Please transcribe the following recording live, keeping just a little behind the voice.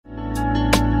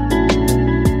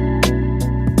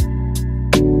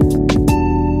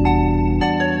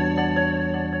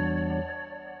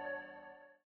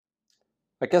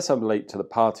guess I'm late to the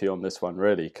party on this one,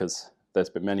 really, because there's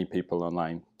been many people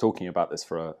online talking about this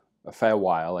for a fair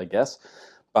while, I guess.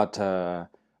 But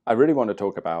I really want to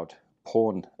talk about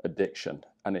porn addiction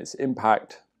and its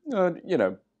impact.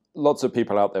 Lots of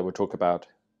people out there will talk about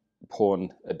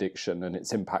porn addiction and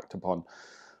its impact upon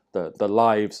the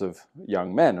lives of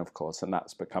young men, of course, and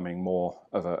that's becoming more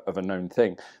of a known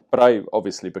thing. But I,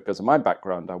 obviously, because of my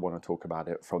background, I want to talk about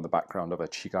it from the background of a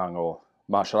Qigong or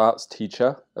martial arts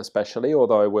teacher, especially,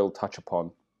 although I will touch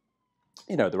upon,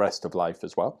 the rest of life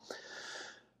as well.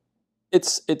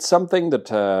 It's something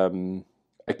that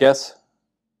I guess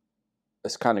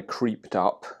has kind of creeped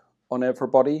up on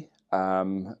everybody.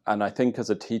 And I think as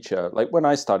a teacher, like when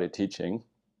I started teaching,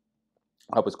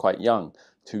 I was quite young,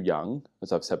 too young,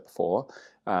 as I've said before.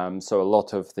 So a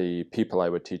lot of the people I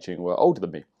were teaching were older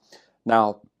than me.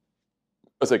 Now,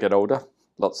 as I get older,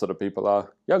 lots of the people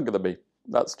are younger than me.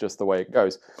 That's just the way it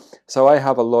goes. So I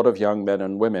have a lot of young men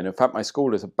and women. In fact, my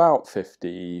school is about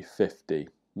 50-50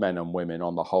 men and women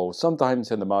on the whole. Sometimes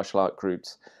in the martial art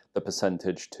groups, the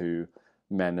percentage to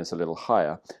men is a little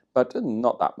higher, but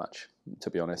not that much, to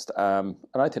be honest. And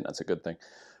I think that's a good thing.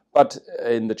 But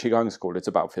in the Qigong school, it's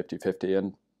about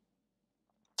 50-50.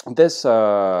 And this,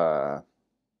 sort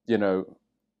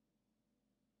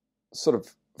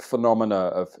of phenomena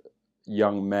of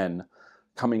young men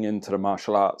coming into the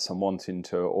martial arts and wanting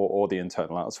to, or the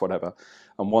internal arts, whatever,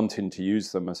 and wanting to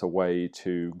use them as a way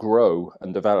to grow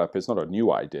and develop is not a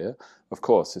new idea. Of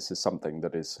course, this is something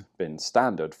that has been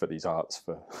standard for these arts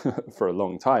for for a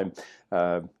long time.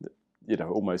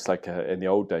 Almost like in the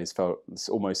old days, it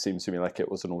almost seems to me like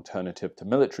it was an alternative to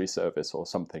military service or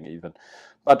something even.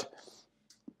 But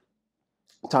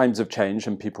times have changed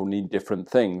and people need different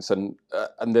things. And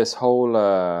this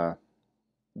whole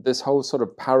sort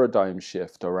of paradigm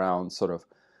shift around sort of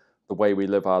the way we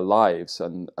live our lives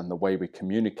and the way we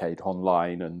communicate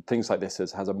online and things like this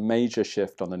has a major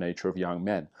shift on the nature of young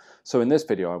men. So in this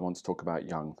video, I want to talk about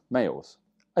young males.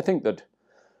 I think that,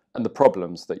 and the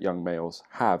problems that young males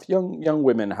have. Young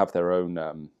women have their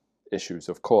own issues,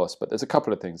 of course, but there's a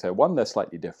couple of things here. One, they're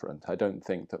slightly different. I don't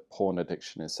think that porn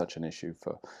addiction is such an issue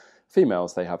for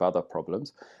females. They have other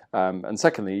problems. And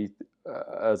secondly,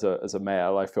 as a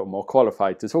male, I feel more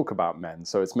qualified to talk about men.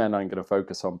 So it's men I'm going to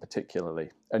focus on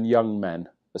particularly, and young men,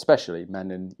 especially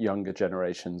men in younger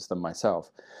generations than myself.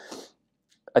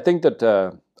 I think that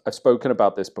I've spoken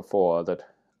about this before, that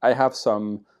I have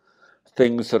some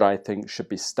things that I think should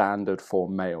be standard for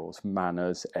males: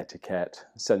 manners, etiquette,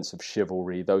 sense of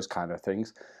chivalry, those kind of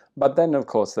things. But then, of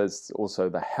course, there's also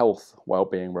the health,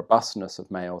 well-being, robustness of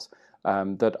males.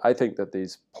 That I think that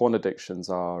these porn addictions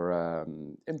are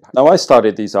impacting. Now, I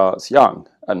started these arts young,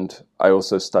 and I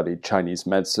also studied Chinese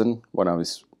medicine when I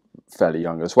was fairly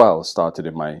young as well, started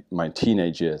in my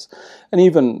teenage years. And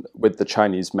even with the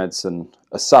Chinese medicine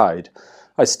aside,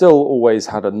 I still always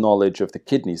had a knowledge of the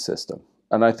kidney system.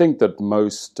 And I think that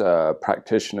most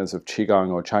practitioners of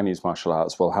Qigong or Chinese martial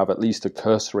arts will have at least a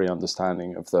cursory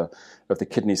understanding of the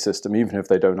kidney system, even if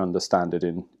they don't understand it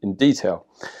in detail.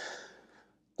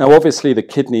 Now, obviously, the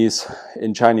kidneys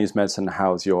in Chinese medicine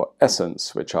house your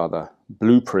essence, which are the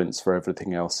blueprints for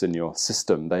everything else in your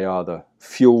system. They are the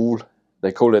fuel.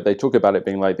 They talk about it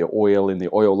being like the oil in the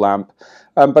oil lamp.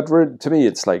 But to me,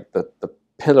 it's like the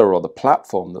pillar or the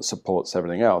platform that supports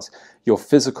everything else. Your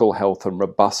physical health and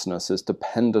robustness is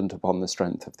dependent upon the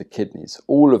strength of the kidneys.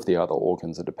 All of the other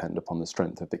organs are dependent upon the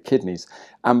strength of the kidneys,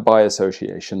 and by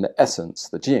association, the essence,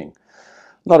 the Jing.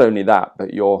 Not only that,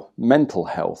 but your mental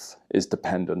health is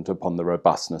dependent upon the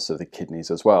robustness of the kidneys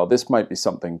as well. This might be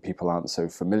something people aren't so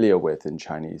familiar with in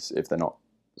Chinese if they're not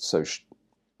so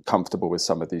comfortable with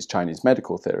some of these Chinese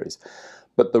medical theories.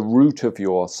 But the root of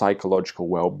your psychological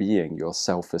well-being, your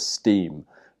self-esteem,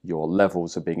 your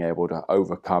levels of being able to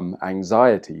overcome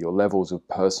anxiety, your levels of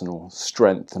personal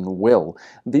strength and will,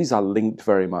 these are linked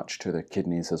very much to the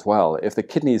kidneys as well. If the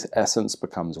kidney's essence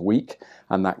becomes weak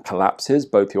and that collapses,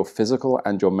 both your physical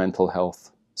and your mental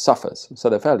health suffers.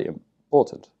 So they're fairly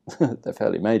important. They're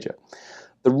fairly major.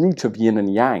 The root of yin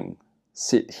and yang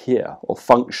sit here, or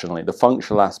functionally, the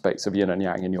functional aspects of yin and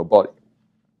yang in your body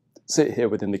sit here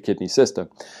within the kidney system.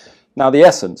 Now, the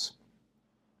essence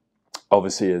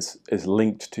obviously is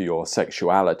linked to your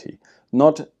sexuality.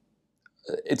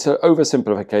 It's an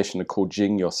oversimplification to call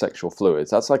Jing your sexual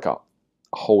fluids. That's like a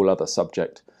whole other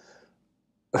subject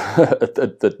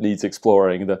that needs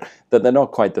exploring, that they're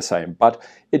not quite the same. But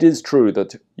it is true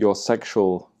that your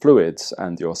sexual fluids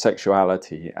and your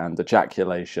sexuality and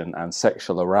ejaculation and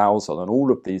sexual arousal and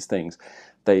all of these things,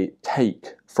 they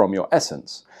take from your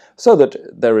essence, so that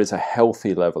there is a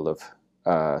healthy level of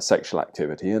sexual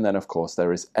activity, and then of course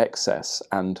there is excess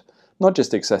and not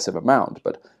just excessive amount,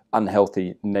 but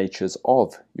unhealthy natures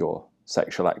of your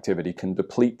sexual activity can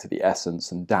deplete the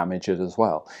essence and damage it as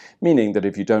well. Meaning that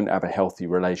if you don't have a healthy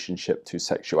relationship to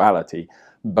sexuality,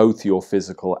 both your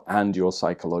physical and your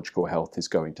psychological health is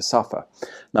going to suffer.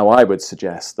 Now, I would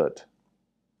suggest that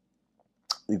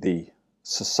the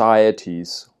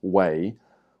society's way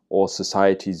or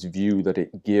society's view that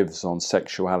it gives on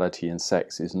sexuality and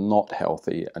sex is not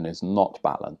healthy and is not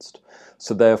balanced.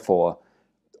 So therefore,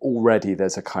 already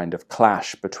there's a kind of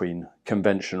clash between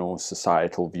conventional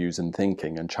societal views and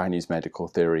thinking and Chinese medical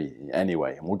theory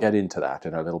anyway, and we'll get into that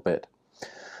in a little bit.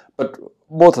 But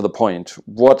more to the point,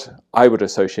 what I would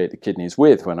associate the kidneys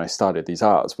with when I started these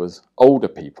arts was older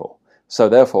people. So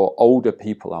therefore, older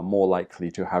people are more likely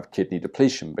to have kidney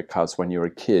depletion because when you're a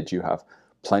kid, you have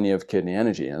plenty of kidney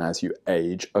energy, and as you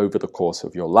age over the course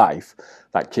of your life,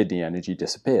 that kidney energy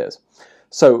disappears.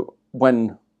 So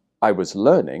when I was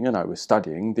learning and I was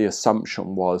studying, the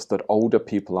assumption was that older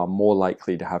people are more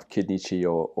likely to have kidney qi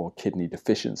or kidney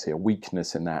deficiency, a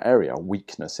weakness in that area, a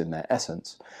weakness in their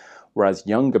essence, whereas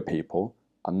younger people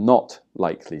are not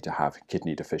likely to have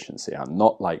kidney deficiency, are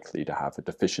not likely to have a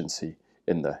deficiency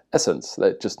in the essence.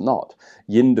 They're just not.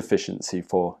 Yin deficiency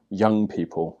for young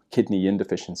people, kidney yin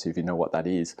deficiency, if you know what that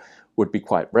is, would be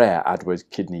quite rare, as would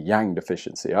kidney yang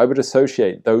deficiency. I would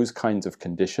associate those kinds of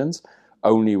conditions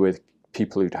only with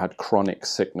people who'd had chronic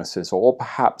sicknesses or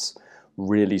perhaps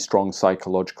really strong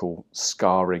psychological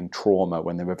scarring trauma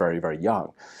when they were very, very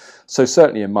young. So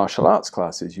certainly in martial arts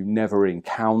classes, you never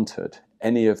encountered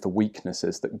any of the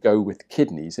weaknesses that go with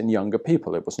kidneys in younger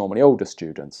people. It was normally older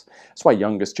students. That's why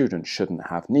younger students shouldn't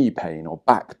have knee pain or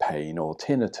back pain or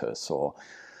tinnitus or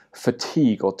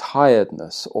fatigue or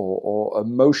tiredness or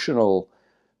emotional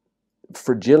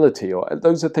fragility, or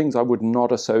those are things I would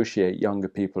not associate younger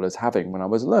people as having when I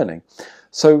was learning.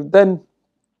 So then,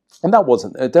 and that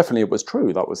wasn't, definitely it was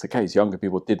true, that was the case. Younger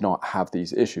people did not have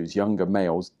these issues. Younger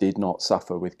males did not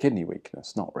suffer with kidney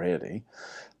weakness, not really.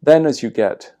 Then as you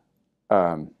get,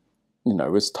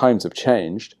 as times have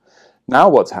changed, now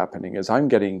what's happening is I'm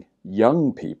getting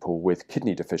young people with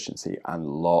kidney deficiency, and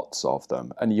lots of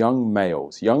them, and young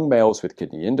males with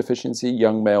kidney yin deficiency,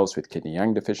 young males with kidney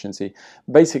yang deficiency.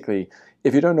 Basically,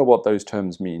 if you don't know what those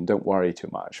terms mean, don't worry too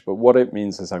much. But what it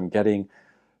means is I'm getting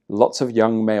lots of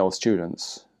young male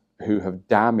students who have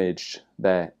damaged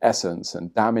their essence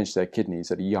and damaged their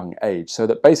kidneys at a young age, so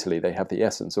that basically they have the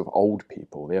essence of old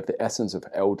people, they have the essence of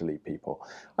elderly people.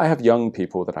 I have young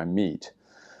people that I meet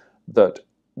that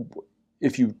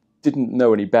if you didn't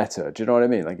know any better, do you know what I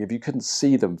mean? Like if you couldn't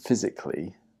see them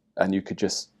physically and you could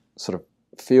just sort of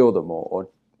feel them or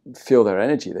feel their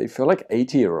energy, they feel like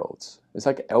 80-year-olds. It's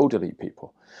like elderly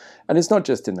people. And it's not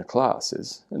just in the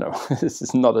classes, this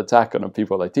is not attack on the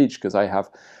people I teach, because I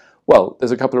have, well,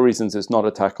 there's a couple of reasons it's not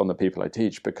attack on the people I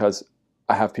teach, because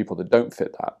I have people that don't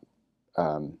fit that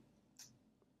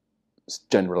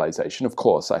generalization. Of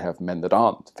course, I have men that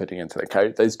aren't fitting into the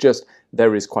category.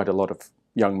 There is quite a lot of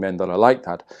young men that are like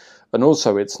that. And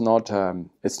also it's not an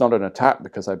attack,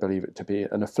 because I believe it to be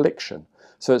an affliction.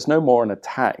 So it's no more an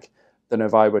attack than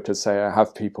if I were to say I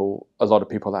have a lot of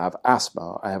people that have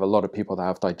asthma, I have a lot of people that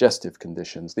have digestive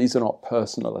conditions. These are not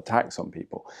personal attacks on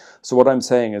people. So what I'm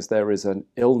saying is there is an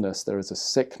illness, there is a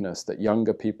sickness that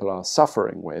younger people are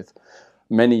suffering with,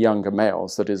 many younger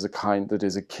males, that is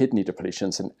a kidney depletion,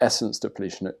 it's an essence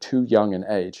depletion at too young an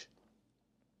age.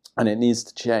 And it needs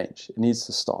to change, it needs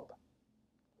to stop.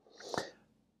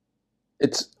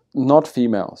 It's not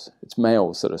females, it's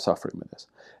males that are suffering with this.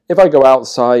 If I go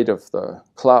outside of the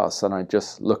class and I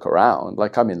just look around,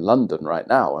 like I'm in London right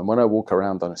now, and when I walk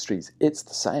around on the streets, it's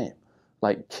the same.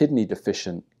 Like kidney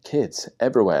deficient kids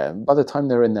everywhere. And by the time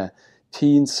they're in their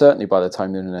teens, certainly by the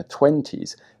time they're in their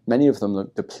 20s, many of them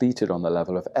look depleted on the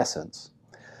level of essence.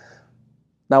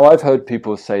 Now, I've heard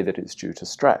people say that it's due to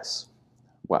stress.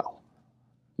 Well,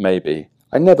 maybe.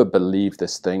 I never believed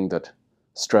this thing that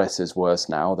stress is worse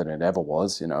now than it ever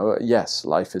was. Yes,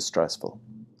 life is stressful.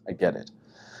 I get it.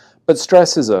 But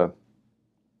stress is how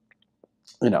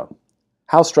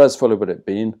stressful would it have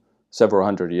been several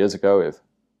hundred years ago if,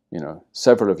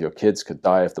 several of your kids could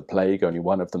die of the plague, only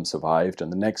one of them survived,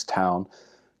 and the next town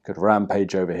could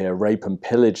rampage over here, rape and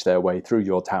pillage their way through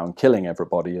your town, killing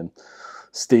everybody and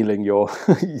stealing your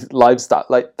livestock.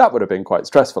 Like, that would have been quite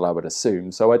stressful, I would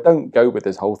assume. So I don't go with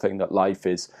this whole thing that life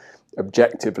is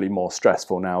objectively more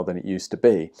stressful now than it used to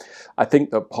be. I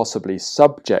think that possibly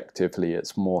subjectively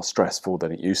it's more stressful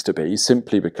than it used to be,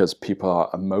 simply because people are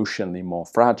emotionally more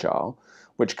fragile,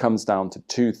 which comes down to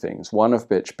two things. One of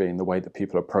which being the way that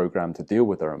people are programmed to deal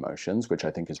with their emotions, which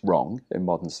I think is wrong in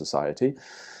modern society.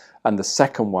 And the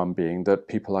second one being that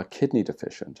people are kidney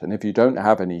deficient. And if you don't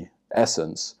have any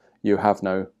essence, you have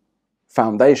no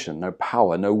foundation, no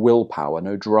power, no willpower,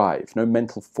 no drive, no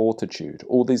mental fortitude.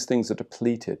 All these things are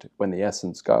depleted when the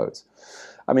essence goes.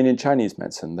 I mean, in Chinese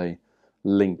medicine, they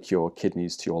link your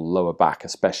kidneys to your lower back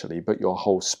especially, but your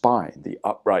whole spine, the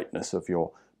uprightness of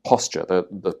your posture,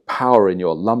 the power in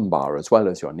your lumbar as well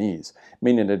as your knees,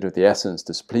 meaning that if the essence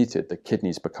is depleted, the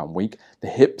kidneys become weak. The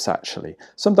hips actually,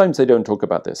 sometimes they don't talk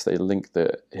about this, they link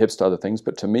the hips to other things,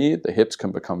 but to me, the hips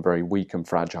can become very weak and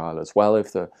fragile as well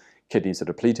if the kidneys are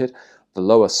depleted. The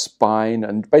lower spine,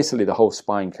 and basically the whole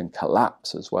spine can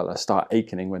collapse as well as start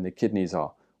aching when the kidneys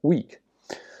are weak.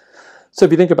 So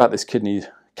if you think about this kidney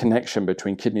connection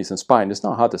between kidneys and spine, it's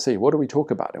not hard to see. What do we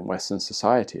talk about in Western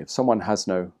society? If someone has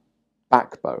no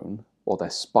backbone or they're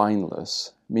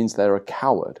spineless, it means they're a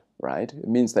coward, right? It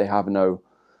means they have no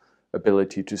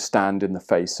ability to stand in the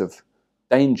face of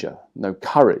danger, no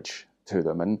courage to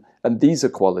them. And these are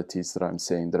qualities that I'm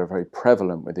seeing that are very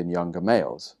prevalent within younger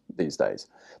males these days.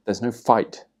 There's no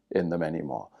fight in them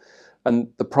anymore. And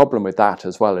the problem with that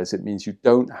as well is it means you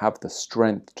don't have the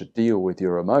strength to deal with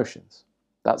your emotions.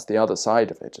 That's the other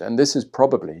side of it. And this is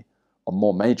probably a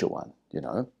more major one, you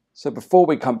know. So before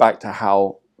we come back to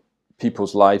how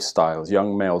people's lifestyles,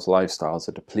 young males' lifestyles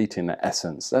are depleting their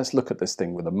essence, let's look at this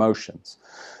thing with emotions.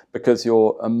 Because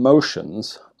your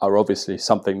emotions are obviously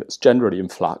something that's generally in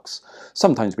flux.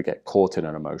 Sometimes we get caught in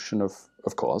an emotion,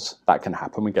 of course, that can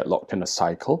happen. We get locked in a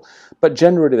cycle. But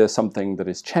generally there's something that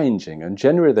is changing, and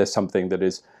generally there's something that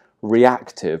is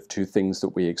reactive to things that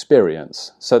we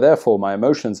experience. So therefore my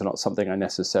emotions are not something I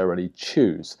necessarily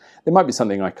choose. They might be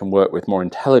something I can work with more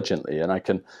intelligently and I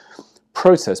can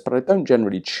process, but I don't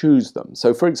generally choose them.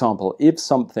 So for example, if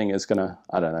something is going to,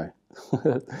 I don't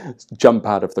know, jump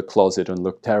out of the closet and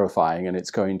look terrifying and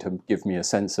it's going to give me a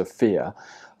sense of fear,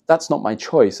 that's not my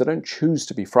choice. I don't choose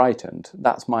to be frightened.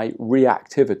 That's my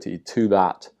reactivity to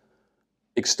that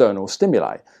external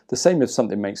stimuli. The same if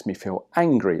something makes me feel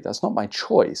angry. That's not my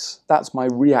choice. That's my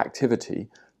reactivity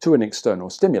to an external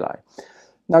stimuli.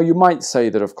 Now you might say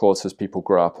that of course as people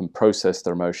grow up and process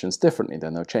their emotions differently,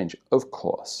 then they'll change. Of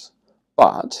course.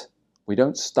 But we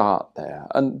don't start there.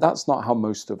 And that's not how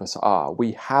most of us are.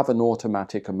 We have an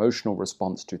automatic emotional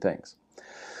response to things.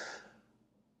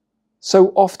 So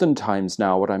oftentimes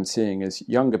now what I'm seeing is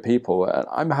younger people,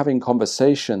 I'm having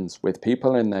conversations with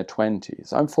people in their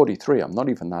 20s. I'm 43, I'm not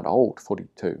even that old,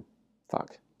 42.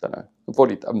 Fuck, don't know. I'm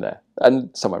 40, I'm there, and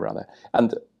somewhere around there.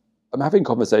 And I'm having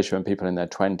conversation with people in their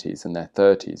 20s and their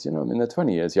 30s. You know, I mean, they're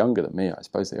 20 years younger than me. I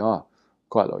suppose they are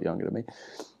quite a lot younger than me.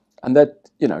 And they're,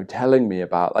 you know, telling me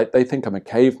about, like, they think I'm a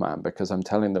caveman because I'm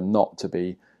telling them not to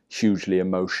be hugely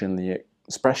emotionally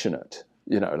expressionate.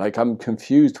 You know, like I'm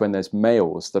confused when there's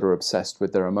males that are obsessed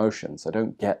with their emotions. I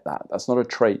don't get that. That's not a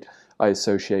trait I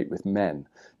associate with men,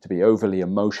 to be overly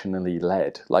emotionally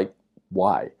led. Like,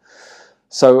 why?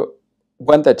 So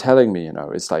when they're telling me, you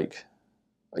know, it's like,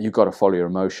 you've got to follow your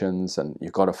emotions and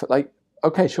you've got to, like,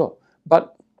 okay, sure.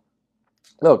 But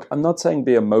look, I'm not saying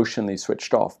be emotionally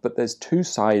switched off, but there's two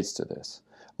sides to this.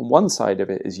 One side of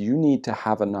it is you need to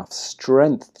have enough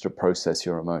strength to process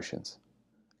your emotions.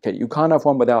 Okay, you can't have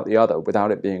one without the other, without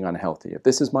it being unhealthy. If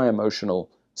this is my emotional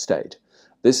state,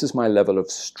 this is my level of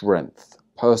strength,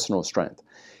 personal strength.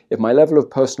 If my level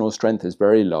of personal strength is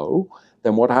very low,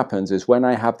 then what happens is when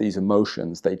I have these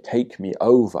emotions, they take me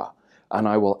over and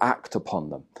I will act upon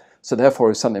them. So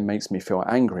therefore, if something makes me feel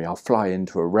angry, I'll fly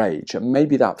into a rage. And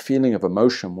maybe that feeling of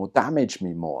emotion will damage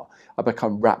me more. I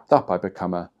become wrapped up, I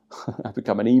become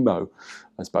an emo,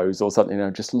 I suppose, or something, you know,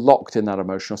 just locked in that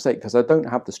emotional state because I don't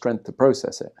have the strength to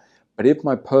process it. But if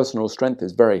my personal strength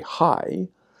is very high,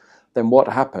 then what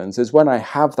happens is when I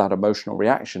have that emotional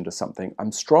reaction to something,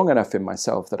 I'm strong enough in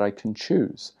myself that I can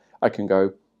choose. I can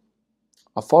go,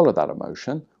 I'll follow that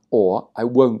emotion, or I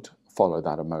won't follow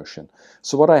that emotion.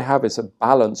 So what I have is a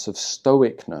balance of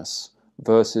stoicness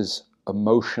versus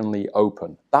emotionally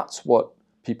open. That's what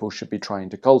people should be trying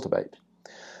to cultivate.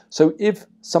 So if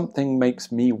something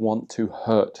makes me want to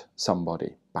hurt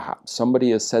somebody, perhaps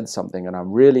somebody has said something and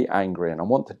I'm really angry and I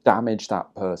want to damage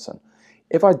that person,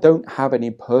 if I don't have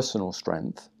any personal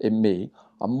strength in me,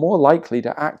 I'm more likely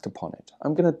to act upon it.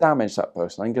 I'm going to damage that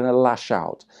person. I'm going to lash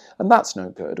out. And that's no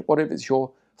good. What if it's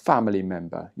your family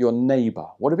member, your neighbor?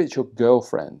 What if it's your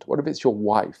girlfriend? What if it's your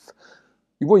wife?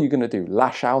 What are you going to do?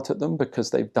 Lash out at them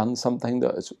because they've done something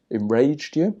that has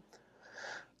enraged you?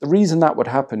 The reason that would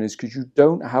happen is because you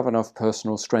don't have enough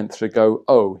personal strength to go,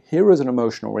 oh, here is an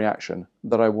emotional reaction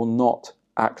that I will not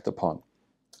act upon.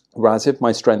 Whereas if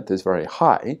my strength is very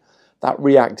high, that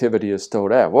reactivity is still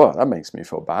there. Well, that makes me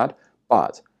feel bad,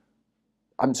 but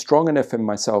I'm strong enough in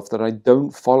myself that I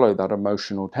don't follow that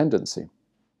emotional tendency.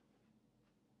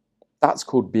 That's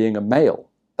called being a male.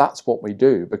 That's what we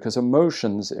do, because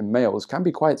emotions in males can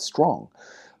be quite strong.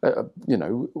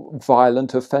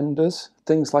 Violent offenders,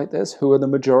 things like this. Who are the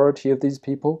majority of these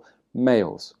people?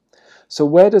 Males. So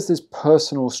where does this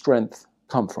personal strength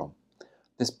come from?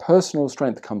 This personal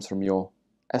strength comes from your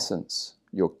essence,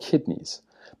 your kidneys,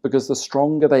 because the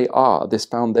stronger they are, this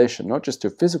foundation, not just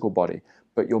your physical body,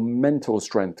 but your mental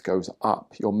strength goes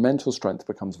up. Your mental strength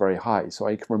becomes very high, so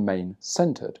I can remain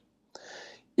centered.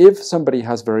 If somebody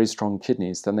has very strong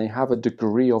kidneys, then they have a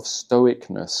degree of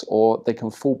stoicness, or they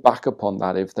can fall back upon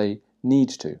that if they need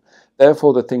to.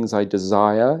 Therefore, the things I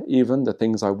desire, even the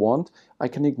things I want, I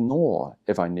can ignore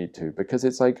if I need to, because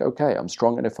it's like, okay, I'm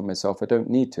strong enough for myself, I don't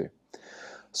need to.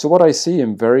 So what I see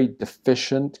in very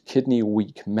deficient,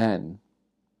 kidney-weak men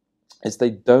is they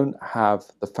don't have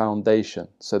the foundation.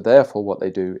 So therefore, what they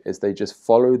do is they just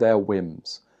follow their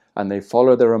whims and they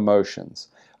follow their emotions.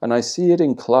 And I see it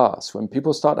in class when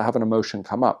people start to have an emotion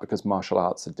come up because martial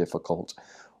arts are difficult,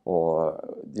 or,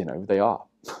 they are.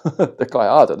 They're quite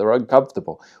hard, they're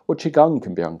uncomfortable. Or Qigong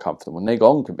can be uncomfortable,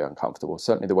 Qigong can be uncomfortable,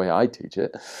 certainly the way I teach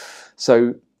it.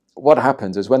 So what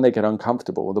happens is when they get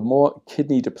uncomfortable, the more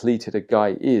kidney depleted a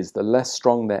guy is, the less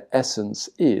strong their essence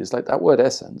is. Like that word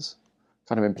essence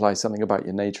kind of implies something about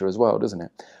your nature as well, doesn't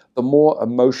it? The more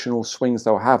emotional swings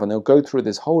they'll have, and they'll go through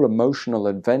this whole emotional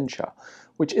adventure,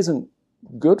 which isn't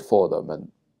good for them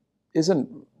and isn't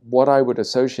what I would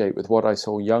associate with what I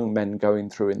saw young men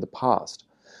going through in the past.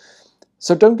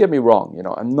 So don't get me wrong,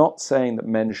 I'm not saying that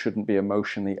men shouldn't be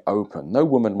emotionally open. No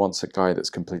woman wants a guy that's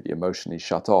completely emotionally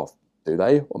shut off, do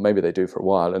they? Or maybe they do for a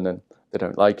while and then they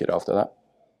don't like it after that.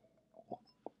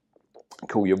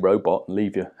 Call you a robot and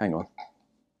leave you. Hang on.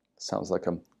 Sounds like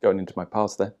I'm going into my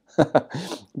past there.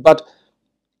 But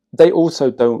they also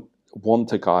don't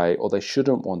want a guy, or they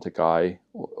shouldn't want a guy,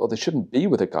 or they shouldn't be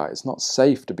with a guy. It's not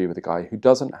safe to be with a guy who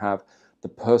doesn't have the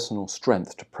personal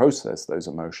strength to process those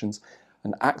emotions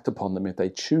and act upon them if they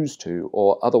choose to,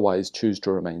 or otherwise choose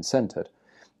to remain centered.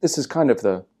 This is kind of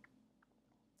the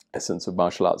essence of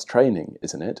martial arts training,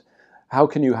 isn't it? How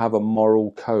can you have a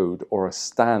moral code or a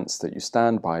stance that you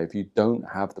stand by if you don't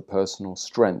have the personal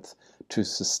strength to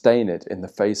sustain it in the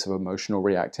face of emotional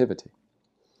reactivity?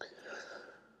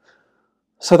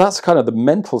 So that's kind of the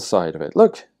mental side of it.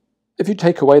 Look, if you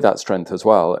take away that strength as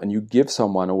well and you give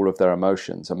someone all of their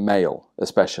emotions, a male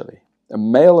especially,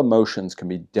 and male emotions can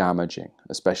be damaging,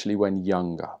 especially when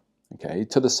younger, okay,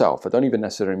 to the self. I don't even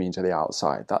necessarily mean to the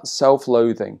outside. That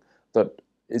self-loathing that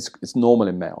is normal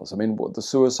in males. I mean, what the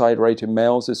suicide rate in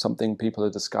males is something people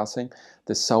are discussing.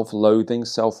 This self-loathing,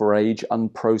 self-rage,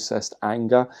 unprocessed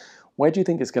anger. Where do you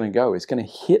think it's going to go? It's going to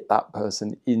hit that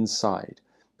person inside.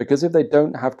 Because if they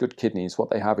don't have good kidneys, what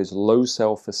they have is low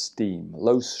self-esteem,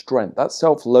 low strength. That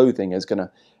self-loathing is going to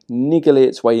niggle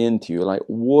its way into you like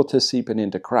water seeping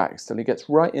into cracks till it gets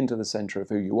right into the center of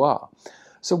who you are.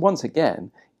 So once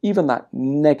again, even that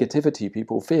negativity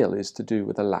people feel is to do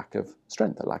with a lack of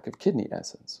strength, a lack of kidney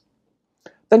essence.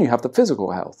 Then you have the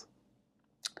physical health.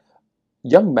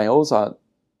 Young males are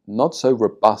not so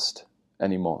robust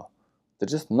anymore. They're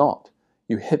just not.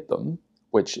 You hit them,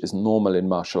 which is normal in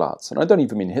martial arts. And I don't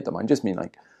even mean hit them, I just mean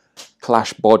like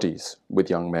clash bodies with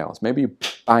young males. Maybe you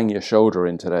bang your shoulder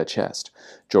into their chest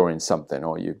during something,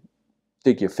 or you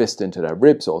dig your fist into their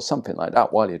ribs or something like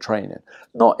that while you're training.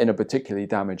 Not in a particularly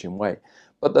damaging way.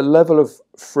 But the level of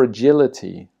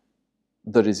fragility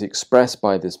that is expressed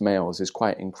by these males is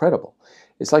quite incredible.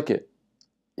 It's like it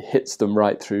hits them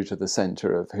right through to the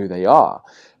center of who they are.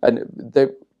 And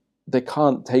they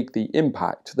can't take the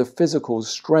impact. The physical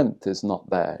strength is not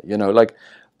there.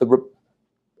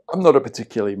 I'm not a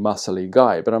particularly muscly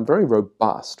guy, but I'm very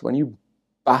robust. When you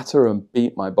batter and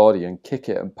beat my body and kick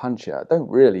it and punch it, I don't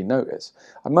really notice.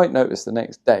 I might notice the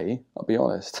next day, I'll be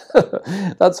honest.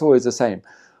 That's always the same.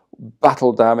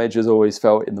 Battle damage is always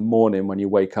felt in the morning when you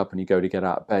wake up and you go to get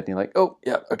out of bed and you're like, oh,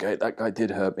 yeah, okay, that guy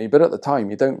did hurt me. But at the time,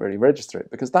 you don't really register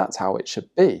it because that's how it should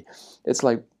be. It's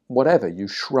like whatever, you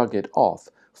shrug it off.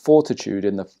 Fortitude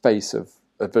in the face of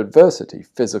adversity,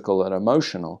 physical and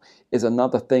emotional, is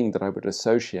another thing that I would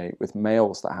associate with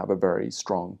males that have a very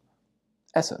strong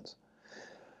essence.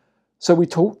 So we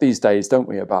talk these days, don't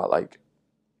we, about like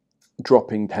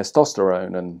dropping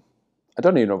testosterone, and I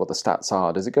don't even know what the stats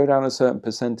are. Does it go down a certain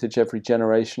percentage every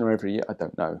generation or every year? I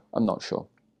don't know. I'm not sure.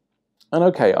 And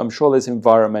okay, I'm sure there's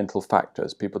environmental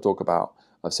factors. I've seen people talk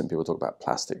about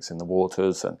plastics in the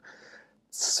waters and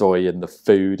soy in the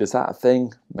food. Is that a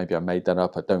thing? Maybe I made that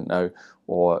up. I don't know.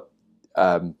 Or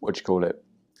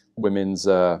women's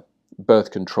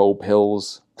birth control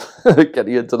pills,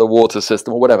 getting into the water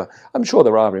system or whatever. I'm sure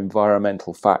there are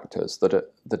environmental factors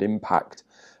that impact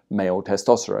male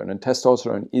testosterone, and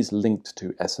testosterone is linked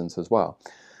to essence as well.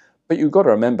 But you've got to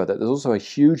remember that there's also a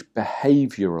huge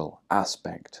behavioral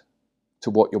aspect to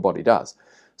what your body does.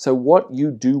 So what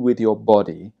you do with your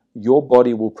body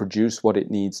will produce what it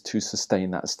needs to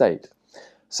sustain that state.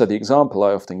 So the example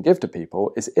I often give to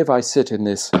people is if I sit in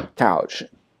this couch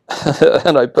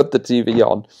and I put the TV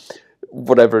on,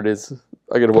 whatever it is,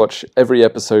 I'm going to watch every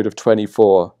episode of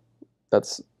 24.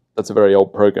 That's a very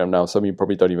old program now. Some of you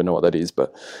probably don't even know what that is,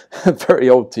 but a very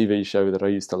old TV show that I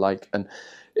used to like. And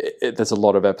there's a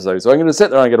lot of episodes. So I'm going to sit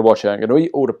there and I'm going to watch it. I'm going to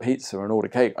eat all the pizza and all the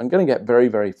cake. I'm going to get very,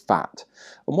 very fat.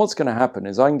 And what's going to happen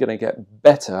is I'm going to get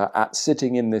better at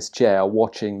sitting in this chair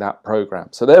watching that program.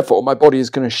 So therefore, my body is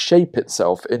going to shape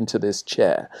itself into this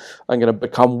chair. I'm going to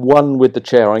become one with the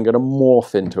chair. I'm going to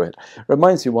morph into it. It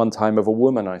reminds me one time of a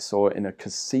woman I saw in a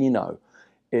casino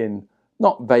in,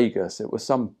 not Vegas, it was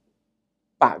some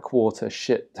backwater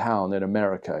shit town in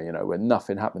America, where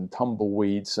nothing happened,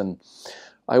 tumbleweeds, and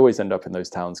I always end up in those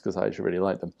towns because I actually really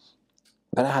like them.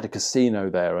 But I had a casino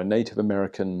there, a Native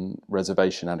American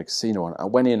reservation had a casino on it. I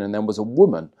went in and there was a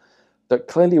woman that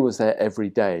clearly was there every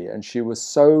day, and she was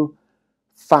so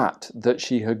fat that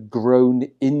she had grown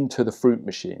into the fruit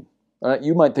machine.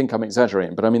 You might think I'm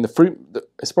exaggerating, but I mean,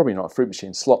 it's probably not a fruit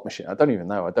machine, slot machine. I don't even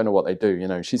know. I don't know what they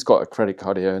do. She's got a credit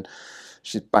card here and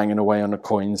she's banging away on the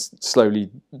coins, slowly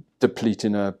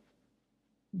depleting her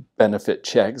benefit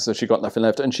check, so she got nothing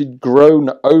left. And she'd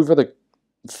grown over the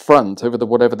front, over the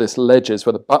whatever this ledge is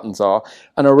where the buttons are,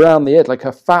 and around the edge, like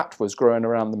her fat was growing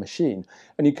around the machine.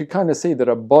 And you could kind of see that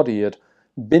her body had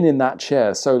been in that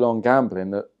chair so long gambling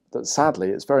that sadly,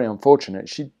 it's very unfortunate,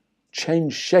 she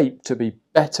changed shape to be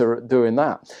better at doing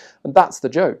that. And that's the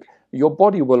joke. Your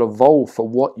body will evolve for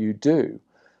what you do.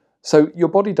 So your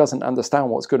body doesn't understand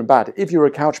what's good and bad. If you're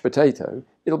a couch potato,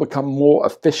 it'll become more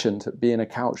efficient at being a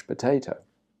couch potato.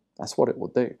 That's what it will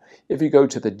do. If you go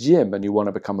to the gym and you want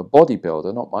to become a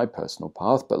bodybuilder, not my personal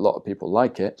path, but a lot of people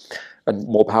like it, and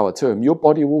more power to them, your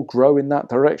body will grow in that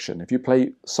direction. If you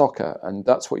play soccer and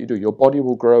that's what you do, your body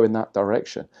will grow in that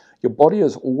direction. Your body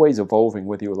is always evolving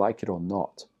whether you like it or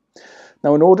not.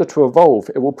 Now, in order to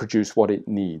evolve, it will produce what it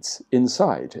needs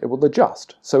inside. It will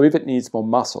adjust. So if it needs more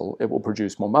muscle, it will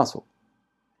produce more muscle.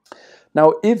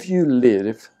 Now, if you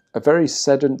live a very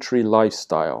sedentary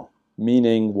lifestyle,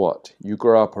 meaning what? You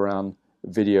grow up around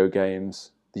video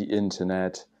games, the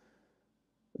internet.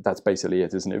 That's basically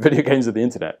it, isn't it? Video games and the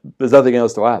internet. There's nothing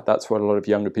else to add. That's what a lot of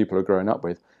younger people are growing up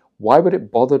with. Why would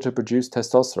it bother to produce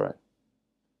testosterone?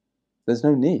 There's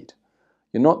no need.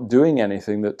 You're not doing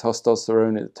anything that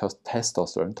testosterone, it's a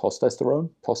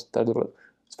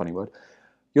funny word.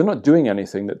 You're not doing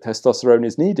anything that testosterone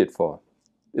is needed for.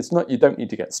 It's not, you don't need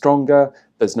to get stronger.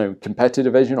 There's no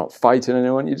competitive edge. You're not fighting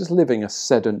anyone. You're just living a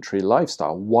sedentary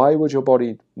lifestyle. Why would your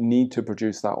body need to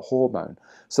produce that hormone?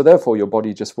 So therefore, your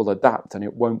body just will adapt and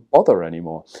it won't bother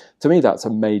anymore. To me, that's a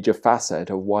major facet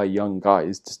of why young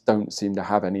guys just don't seem to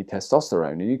have any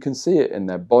testosterone. And you can see it in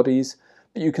their bodies,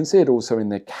 but you can see it also in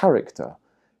their character,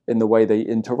 in the way they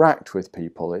interact with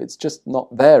people. It's just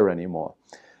not there anymore.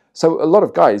 So a lot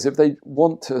of guys, if they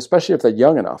want to, especially if they're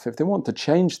young enough, if they want to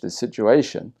change this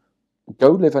situation, go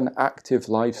live an active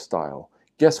lifestyle.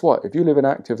 Guess what? If you live an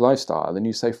active lifestyle and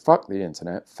you say, fuck the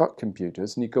internet, fuck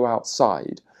computers, and you go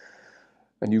outside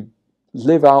and you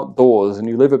live outdoors and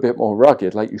you live a bit more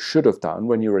rugged like you should have done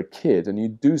when you were a kid, and you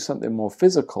do something more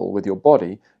physical with your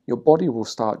body will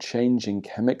start changing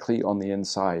chemically on the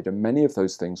inside, and many of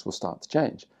those things will start to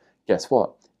change. Guess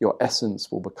what? Your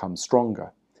essence will become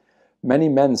stronger. Many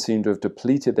men seem to have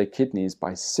depleted their kidneys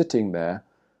by sitting there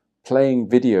playing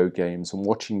video games and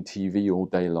watching TV all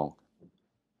day long.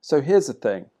 So here's the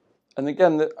thing, and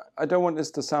again, I don't want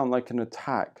this to sound like an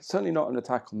attack, certainly not an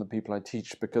attack on the people I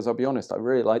teach, because I'll be honest, I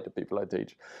really like the people I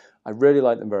teach. I really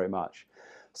like them very much.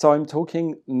 So I'm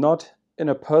talking not in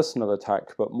a personal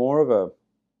attack, but more of a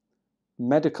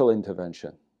medical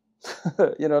intervention.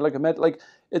 Like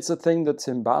it's a thing that's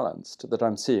imbalanced that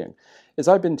I'm seeing. Is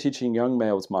I've been teaching young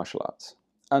males martial arts,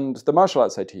 and the martial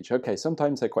arts I teach, okay,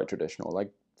 sometimes they're quite traditional,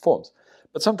 like forms,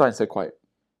 but sometimes they're quite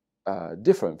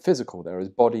different, physical. There is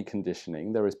body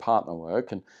conditioning, there is partner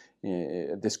work, and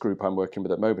this group I'm working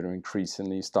with at the moment are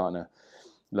increasingly starting to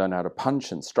learn how to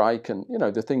punch and strike, and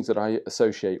the things that I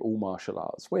associate all martial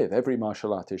arts with. Every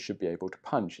martial artist should be able to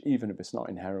punch, even if it's not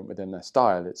inherent within their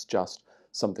style. It's just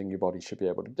something your body should be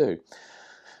able to do.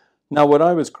 Now, when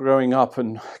I was growing up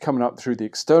and coming up through the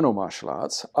external martial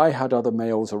arts, I had other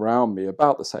males around me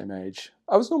about the same age,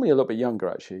 I was normally a little bit younger,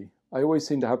 actually. I always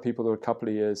seem to have people who are a couple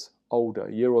of years older,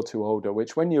 a year or two older,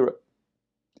 which when you're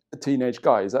a teenage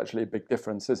guy is actually a big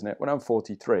difference, isn't it? When I'm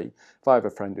 43, if I have a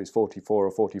friend who's 44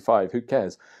 or 45, who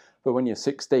cares? But when you're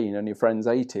 16 and your friend's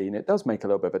 18, it does make a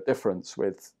little bit of a difference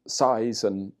with size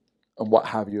and what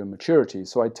have you, and maturity.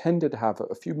 So I tended to have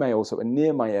a few males that were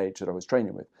near my age that I was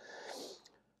training with.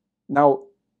 Now,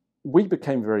 we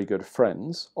became very good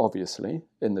friends, obviously,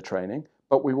 in the training,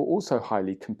 but we were also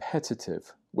highly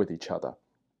competitive with each other.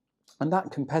 And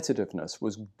that competitiveness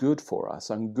was good for us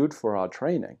and good for our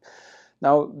training.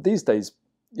 Now, these days,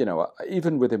 you know,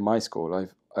 even within my school,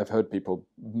 I've heard people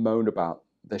moan about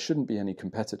there shouldn't be any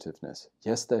competitiveness.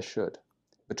 Yes, there should.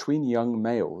 Between young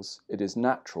males, it is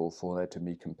natural for there to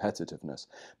be competitiveness,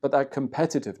 but that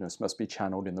competitiveness must be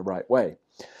channeled in the right way.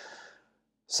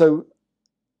 So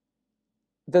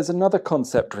there's another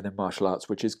concept within martial arts,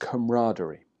 which is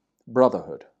camaraderie,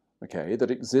 brotherhood, okay,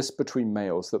 that exists between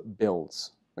males that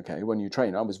builds, okay, when you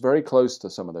train. I was very close to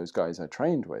some of those guys I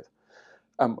trained with,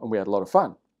 and we had a lot of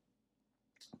fun.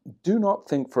 Do not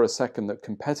think for a second that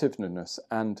competitiveness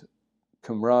and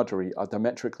camaraderie are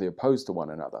diametrically opposed to one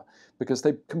another, because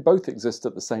they can both exist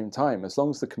at the same time as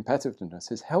long as the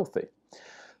competitiveness is healthy.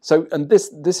 So, and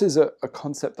this is a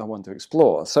concept I want to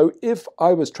explore. So if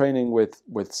I was training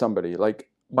with somebody like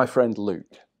my friend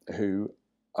Luke, who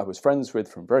I was friends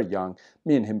with from very young,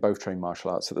 me and him both trained martial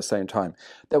arts at the same time,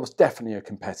 there was definitely a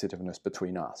competitiveness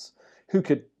between us. Who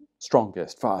could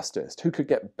strongest, fastest, who could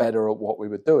get better at what we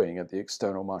were doing at the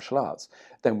external martial arts.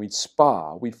 Then we'd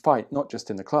spar, we'd fight, not just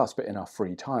in the class, but in our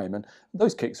free time. And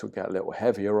those kicks would get a little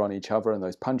heavier on each other, and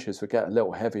those punches would get a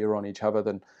little heavier on each other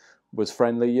than was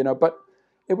friendly, you know, but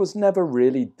it was never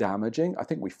really damaging. I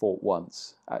think we fought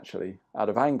once, actually, out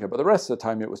of anger, but the rest of the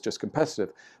time it was just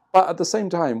competitive. But at the same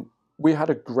time, we had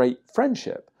a great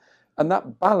friendship. And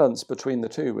that balance between the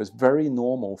two was very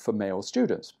normal for male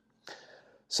students.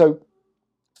 So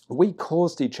we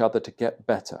caused each other to get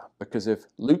better, because if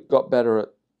Luke got better at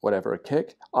whatever, a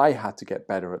kick, I had to get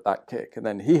better at that kick, and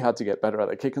then he had to get better at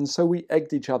the kick, and so we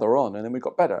egged each other on, and then we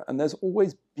got better. And there's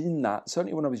always been that,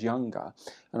 certainly when I was younger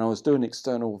and I was doing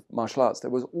external martial arts,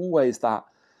 there was always that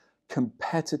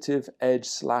competitive edge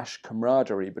 /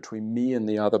 camaraderie between me and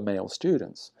the other male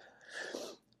students.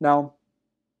 Now,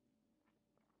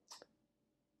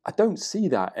 I don't see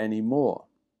that anymore.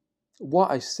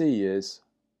 What I see is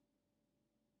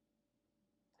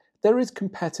there is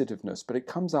competitiveness, but it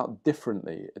comes out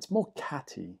differently. It's more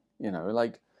catty, you know,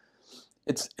 like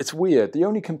it's weird. The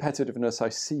only competitiveness I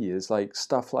see is like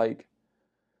stuff like,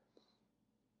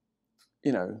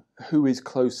 you know, who is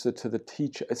closer to the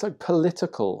teacher. It's like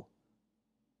political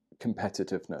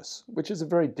competitiveness, which is a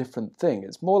very different thing.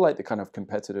 It's more like the kind of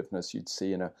competitiveness you'd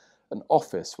see in an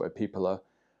office where people are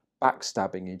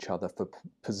backstabbing each other for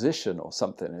position or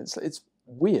something. It's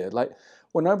weird. Like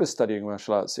when I was studying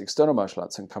martial arts, external martial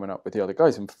arts, and coming up with the other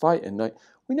guys and fighting, like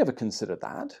we never considered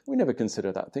that. We never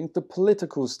considered that thing. The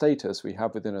political status we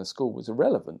have within a school was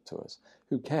irrelevant to us.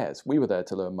 Who cares? We were there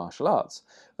to learn martial arts.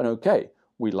 And okay,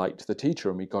 we liked the teacher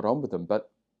and we got on with them, but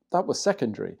that was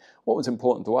secondary. What was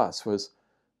important to us was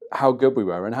how good we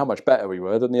were and how much better we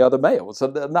were than the other males.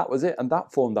 And that was it. And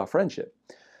that formed our friendship.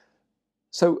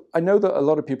 So I know that a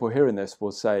lot of people hearing this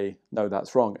will say, no,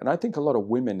 that's wrong. And I think a lot of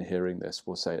women hearing this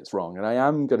will say it's wrong. And I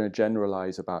am going to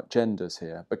generalize about genders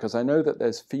here, because I know that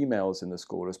there's females in the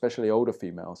school, especially older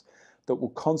females, that will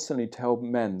constantly tell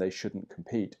men they shouldn't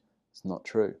compete. It's not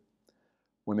true.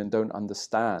 Women don't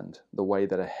understand the way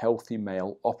that a healthy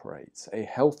male operates. A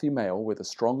healthy male with a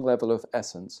strong level of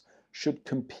essence should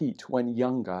compete when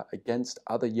younger against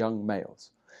other young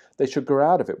males. They should grow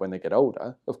out of it when they get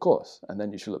older, of course, and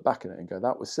then you should look back at it and go,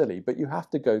 that was silly. But you have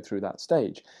to go through that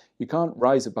stage. You can't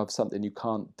rise above something you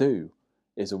can't do,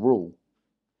 is a rule.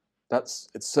 It's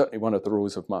certainly one of the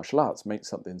rules of martial arts. Make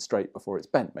something straight before it's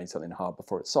bent, make something hard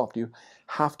before it's soft. You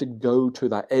have to go to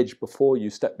that edge before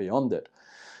you step beyond it.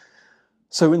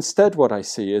 So instead what I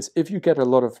see is if you get a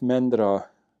lot of men that are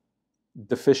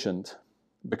deficient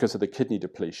because of the kidney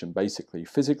depletion, basically,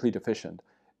 physically deficient,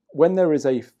 when there is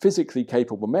a physically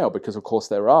capable male, because of course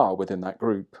there are within that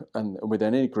group, and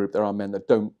within any group there are men that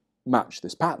don't match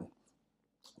this pattern.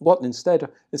 What instead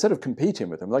of competing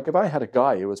with them, like if I had a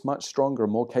guy who was much stronger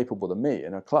and more capable than me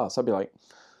in a class, I'd be like,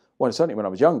 well, certainly when I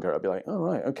was younger, I'd be like, oh,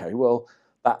 right, okay, well,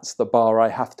 that's the bar I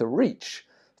have to reach.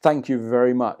 Thank you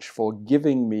very much for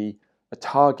giving me a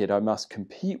target I must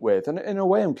compete with. And in a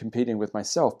way, I'm competing with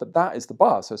myself, but that is the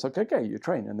bar. So it's like, okay, you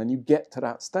train, and then you get to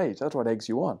that stage. That's what eggs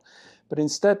you on. But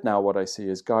instead now what I see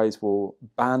is guys will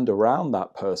band around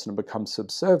that person and become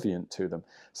subservient to them.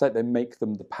 It's like they make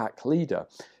them the pack leader.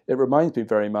 It reminds me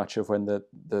very much of when the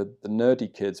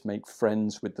nerdy kids make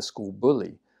friends with the school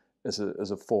bully as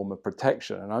a form of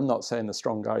protection. And I'm not saying the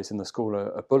strong guys in the school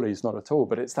are bullies, not at all,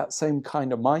 but it's that same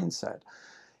kind of mindset.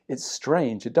 It's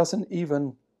strange. It doesn't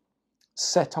even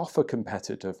set off a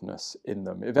competitiveness in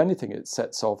them. If anything, it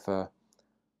sets off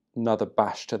another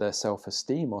bash to their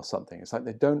self-esteem or something. It's like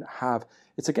they don't have,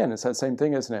 it's that same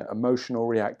thing, isn't it? Emotional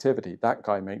reactivity. That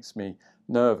guy makes me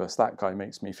nervous. That guy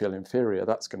makes me feel inferior.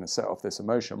 That's going to set off this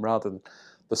emotion, rather than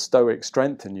the stoic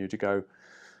strength in you to go,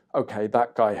 okay,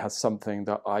 that guy has something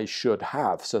that I should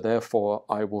have, so therefore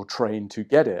I will train to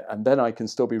get it. And then I can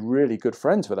still be really good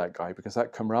friends with that guy, because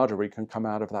that camaraderie can come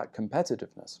out of that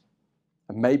competitiveness.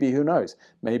 And maybe, who knows,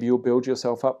 maybe you'll build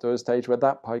yourself up to a stage where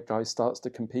that guy starts to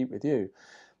compete with you.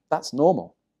 That's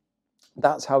normal.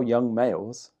 That's how young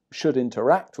males should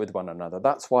interact with one another.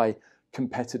 That's why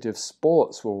competitive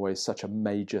sports were always such a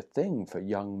major thing for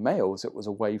young males. It was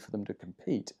a way for them to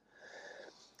compete.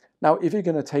 Now, if you're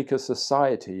going to take a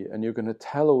society and you're going to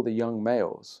tell all the young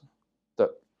males that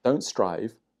don't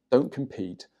strive, don't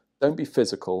compete, don't be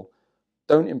physical,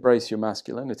 don't embrace your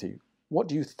masculinity, what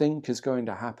do you think is going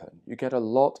to happen? You get a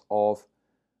lot of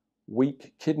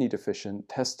weak, kidney deficient,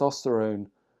 testosterone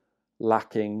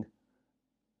lacking,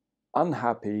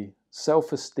 unhappy,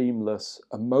 self-esteemless,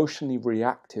 emotionally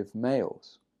reactive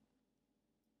males.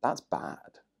 That's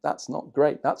bad. That's not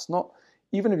great. That's not,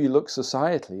 even if you look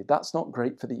societally, that's not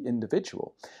great for the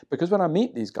individual. Because when I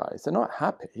meet these guys, they're not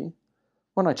happy.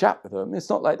 When I chat with them, it's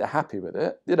not like they're happy with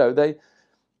it. You know, they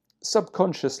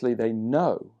subconsciously, they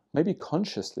know, maybe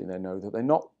consciously they know that they're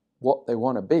not what they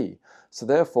want to be. So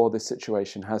therefore, this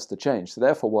situation has to change. So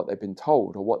therefore, what they've been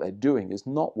told or what they're doing is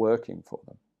not working for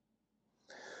them.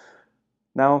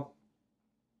 Now,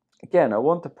 again, I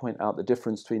want to point out the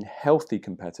difference between healthy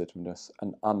competitiveness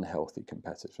and unhealthy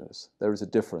competitiveness. There is a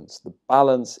difference. The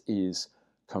balance is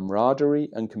camaraderie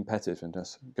and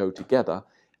competitiveness go together.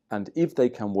 And if they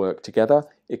can work together,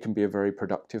 it can be a very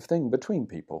productive thing between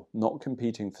people, not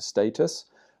competing for status,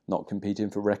 not competing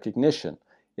for recognition.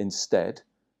 Instead,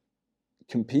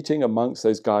 competing amongst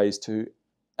those guys to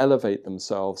elevate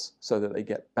themselves so that they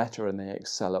get better and they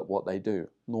excel at what they do.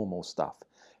 Normal stuff.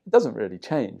 It doesn't really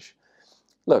change.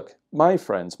 Look, my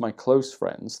friends, my close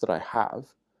friends that I have,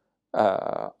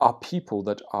 are people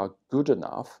that are good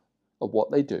enough at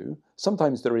what they do.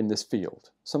 Sometimes they're in this field.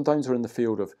 Sometimes they're in the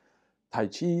field of Tai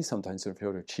Chi, sometimes in the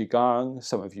field of Qigong.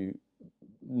 Some of you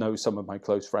know some of my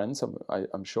close friends,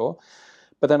 I'm sure.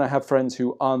 But then I have friends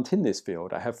who aren't in this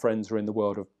field. I have friends who are in the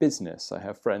world of business. I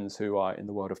have friends who are in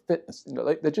the world of fitness. You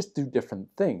know, they just do different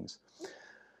things.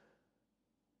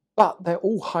 But they're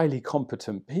all highly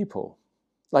competent people.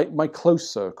 Like my close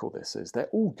circle, they're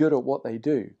all good at what they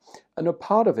do. And a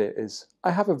part of it is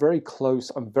I have I'm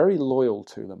very loyal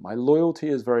to them. My loyalty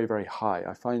is very, very high.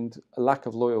 I find a lack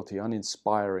of loyalty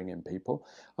uninspiring in people.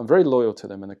 I'm very loyal to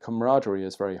them and the camaraderie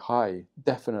is very high.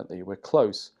 Definitely, we're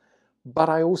close. But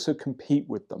I also compete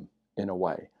with them in a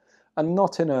way. And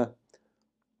not in a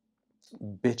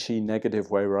bitchy,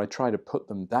 negative way where I try to put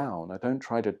them down. I don't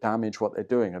try to damage what they're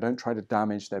doing. I don't try to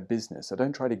damage their business. I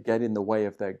don't try to get in the way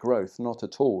of their growth, not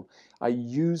at all. I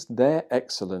use their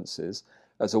excellences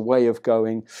as a way of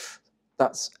going,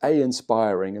 that's A,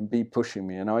 inspiring, and B, pushing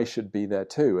me, and I should be there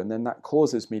too. And then that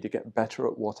causes me to get better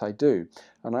at what I do.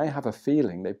 And I have a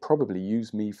feeling they probably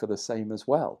use me for the same as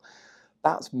well.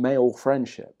 That's male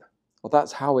friendship. Well,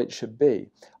 that's how it should be.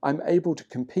 I'm able to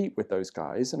compete with those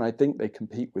guys, and I think they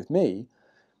compete with me,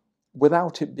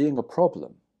 without it being a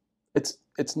problem. It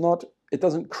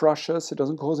doesn't crush us, it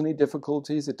doesn't cause any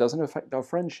difficulties, it doesn't affect our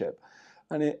friendship.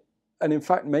 And in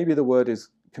fact, maybe the word is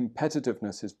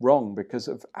competitiveness is wrong because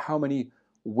of how many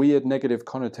weird negative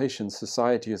connotations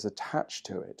society has attached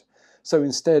to it. So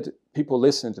instead, people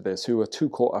listening to this who are too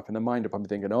caught up in the mind of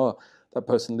thinking, oh, that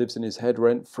person lives in his head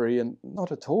rent-free, and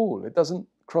not at all. It doesn't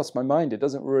cross my mind. It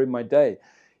doesn't ruin my day.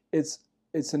 It's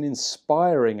an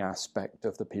inspiring aspect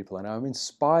of the people, and I'm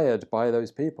inspired by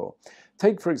those people.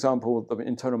 Take, for example, the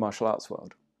internal martial arts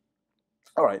world.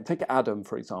 All right, take Adam,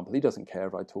 for example. He doesn't care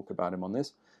if I talk about him on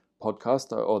this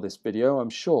podcast or this video, I'm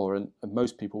sure, and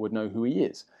most people would know who he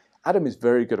is. Adam is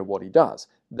very good at what he does.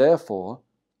 Therefore,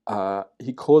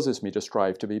 he causes me to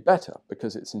strive to be better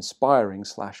because it's inspiring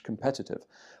 / competitive.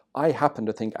 I happen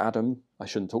to think Adam, I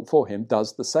shouldn't talk for him,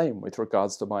 does the same with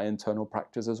regards to my internal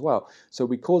practice as well. So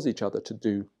we cause each other to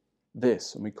do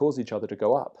this and we cause each other to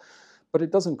go up. But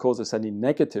it doesn't cause us any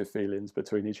negative feelings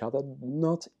between each other,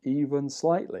 not even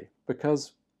slightly,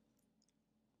 because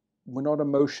we're not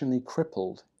emotionally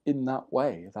crippled in that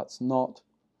way. That's not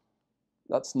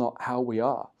how we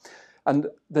are. And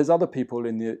there's other people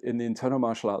in the internal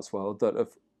martial arts world that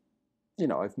have,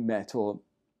 I've met or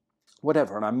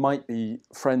whatever, and I might be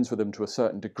friends with them to a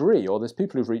certain degree, or there's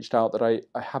people who've reached out that I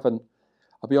haven't,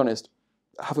 I'll be honest,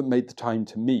 haven't made the time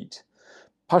to meet,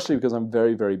 partially because I'm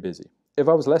very, very busy. If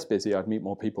I was less busy, I'd meet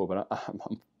more people, but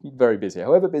I'm very busy.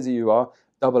 However busy you are,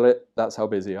 double it, that's how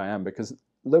busy I am, because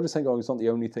Lotus Qigong is not the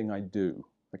only thing I do.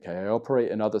 Okay, I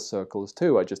operate in other circles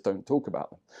too, I just don't talk about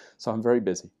them. So I'm very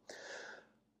busy.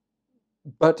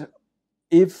 But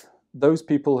if those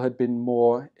people had been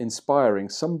more inspiring,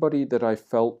 somebody that I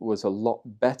felt was a lot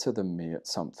better than me at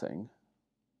something,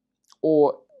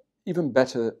 or even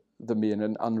better than me in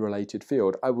an unrelated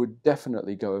field, I would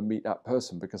definitely go and meet that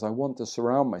person, because I want to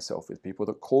surround myself with people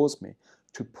that cause me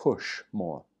to push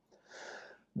more.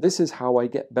 This is how I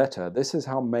get better. This is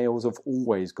how males have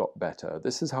always got better.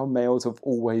 This is how males have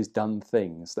always done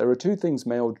things. There are two things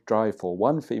males drive for.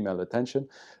 One, female attention,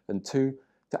 and two,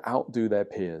 to outdo their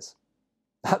peers.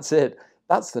 That's it.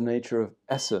 That's the nature of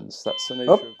essence. That's the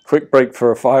nature of... Quick break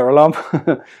for a fire alarm.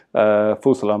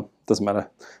 False alarm. Doesn't matter.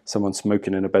 Someone's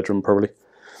smoking in a bedroom probably.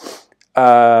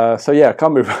 So yeah, I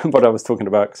can't remember what I was talking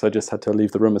about because I just had to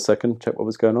leave the room a second, check what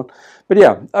was going on. But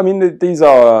yeah, I mean, these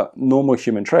are normal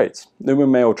human traits, normal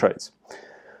male traits.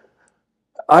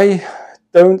 I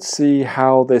don't see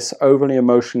how this overly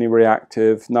emotionally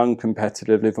reactive,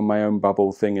 non-competitive, live in my own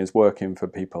bubble thing is working for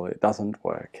people. It doesn't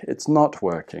work. It's not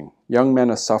working. Young men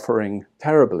are suffering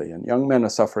terribly, and young men are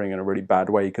suffering in a really bad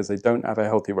way because they don't have a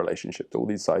healthy relationship to all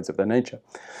these sides of their nature.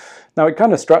 Now, it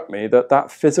kind of struck me that that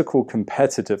physical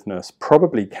competitiveness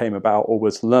probably came about or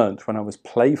was learnt when I was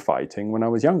play fighting when I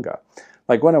was younger.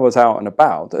 Like when I was out and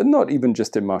about, and not even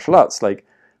just in martial arts, like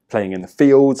playing in the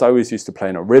fields. I always used to play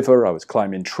in a river. I was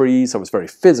climbing trees. I was very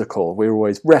physical. We were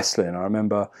always wrestling. I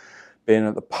remember being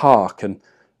at the park and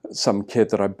some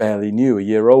kid that I barely knew, a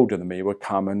year older than me, would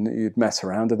come and you'd mess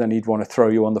around and then he'd want to throw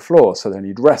you on the floor. So then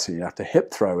you'd wrestle, you'd have to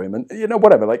hip throw him and,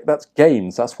 whatever. Like, that's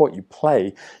games. That's what you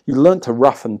play. You learn to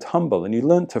rough and tumble and you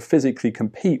learn to physically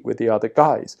compete with the other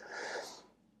guys.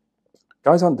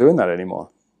 Guys aren't doing that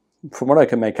anymore. From what I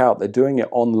can make out, they're doing it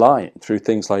online through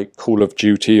things like Call of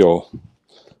Duty, or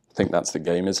I think that's the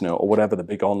game, isn't it? Or whatever the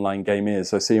big online game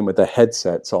is. I see them with their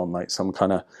headsets on, like some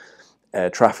kind of air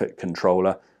traffic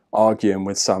controller, arguing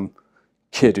with some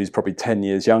kid who's probably 10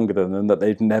 years younger than them that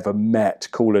they've never met,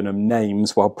 calling them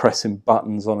names while pressing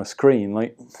buttons on a screen.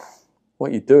 Like,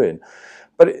 what are you doing?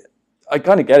 But I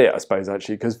kind of get it, I suppose,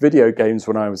 actually, because video games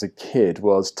when I was a kid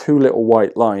was two little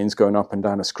white lines going up and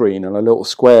down a screen and a little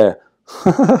square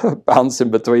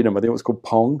bouncing between them. I think it was called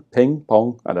ping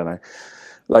pong, I don't know.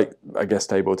 Like, I guess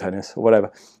table tennis or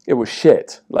whatever. It was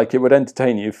shit. Like, it would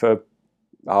entertain you for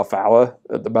half hour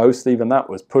at the most. Even that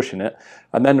was pushing it.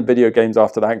 And then the video games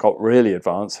after that got really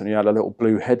advanced, and you had a little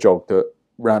blue hedgehog that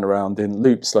ran around in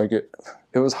loops. Like, it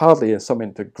was hardly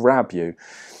something to grab you.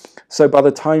 So by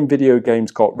the time video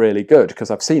games got really good,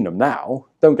 because I've seen them now,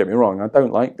 don't get me wrong, I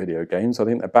don't like video games, I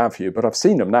think they're bad for you, but I've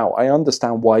seen them now. I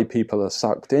understand why people are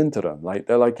sucked into them. Like,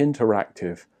 they're like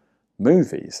interactive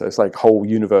movies. So it's like whole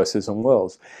universes and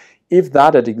worlds. If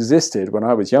that had existed when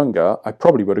I was younger, I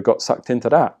probably would have got sucked into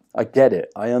that. I get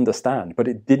it, I understand, but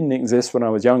it didn't exist when I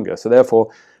was younger. So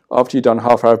therefore, after you've done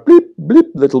half hour, bleep,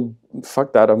 bleep, little,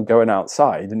 fuck that, I'm going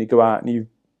outside, and you go out and you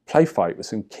play fight with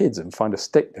some kids and find a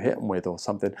stick to hit them with or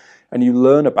something, and you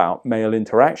learn about male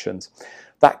interactions.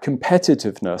 That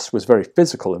competitiveness was very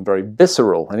physical and very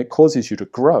visceral, and it causes you to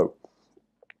grow.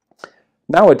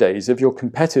 Nowadays, if your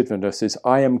competitiveness is,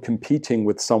 I am competing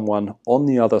with someone on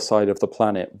the other side of the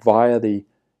planet via the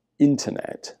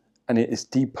internet, and it is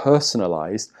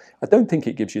depersonalized, I don't think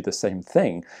it gives you the same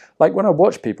thing. Like when I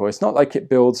watch people, it's not like it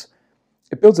builds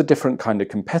a different kind of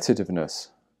competitiveness.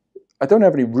 I don't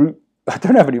have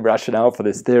any rationale for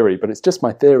this theory, but it's just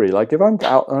my theory. Like if I'm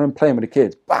out and I'm playing with the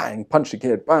kids, bang, punch the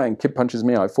kid, bang, kid punches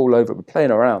me, I fall over, we're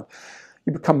playing around.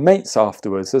 You become mates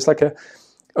afterwards. There's like a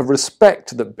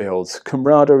respect that builds,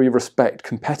 camaraderie, respect,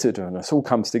 competitiveness, all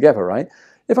comes together, right?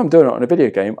 If I'm doing it on a video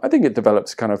game, I think it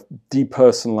develops kind of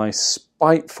depersonalized,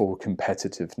 spiteful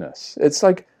competitiveness. It's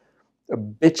like a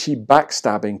bitchy,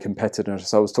 backstabbing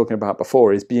competitiveness I was talking about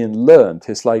before is being learned.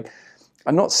 It's like,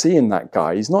 I'm not seeing that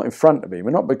guy. He's not in front of me.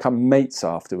 We're not become mates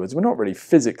afterwards. We're not really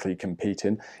physically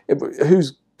competing.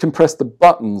 Who's can press the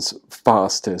buttons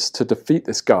fastest to defeat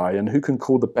this guy and who can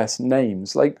call the best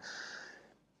names? Like,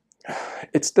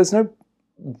 there's no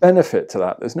benefit to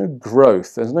that. There's no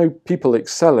growth. There's no people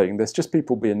excelling. There's just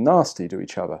people being nasty to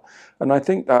each other. And I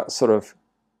think that sort of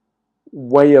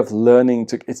way of learning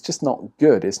it's just not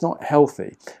good. It's not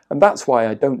healthy. And that's why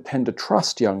I don't tend to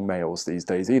trust young males these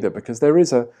days either, because there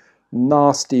is a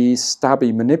nasty,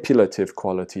 stabby, manipulative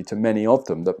quality to many of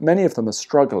them that many of them are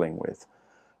struggling with.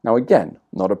 Now again,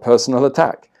 not a personal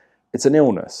attack. It's an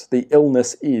illness. The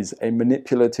illness is a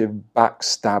manipulative,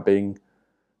 backstabbing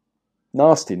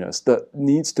nastiness that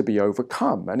needs to be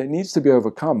overcome. And it needs to be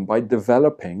overcome by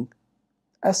developing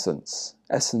essence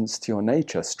to your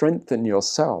nature, strengthen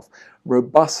yourself,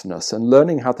 robustness, and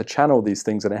learning how to channel these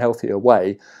things in a healthier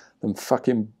way than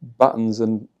fucking buttons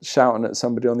and shouting at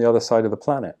somebody on the other side of the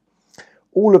planet.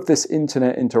 All of this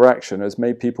internet interaction has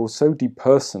made people so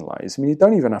depersonalized. I mean, you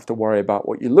don't even have to worry about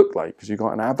what you look like because you've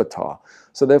got an avatar.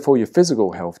 So therefore your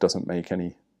physical health doesn't make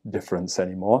any difference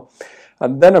anymore.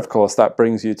 And then, of course, that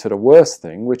brings you to the worst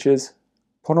thing, which is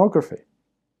pornography.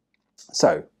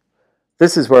 So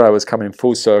this is where I was coming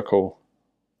full circle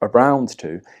around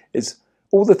to, is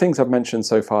all the things I've mentioned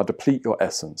so far deplete your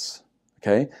essence.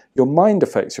 Okay? Your mind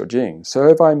affects your genes. So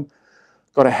if I'm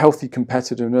got a healthy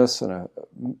competitiveness and a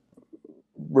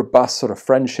robust sort of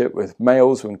friendship with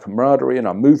males and camaraderie, and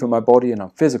I'm moving my body and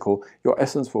I'm physical, your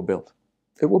essence will build.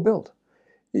 It will build.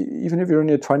 Even if you're in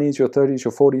your 20s, your 30s,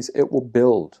 your 40s, it will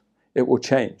build. It will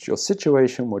change. Your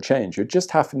situation will change. You're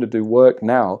just having to do work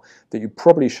now that you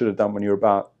probably should have done when you were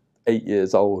about 8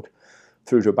 years old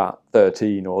through to about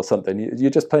 13 or something.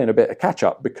 You're just playing a bit of catch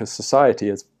up because society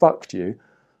has fucked you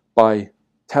by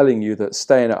telling you that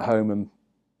staying at home and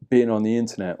being on the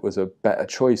internet was a better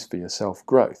choice for your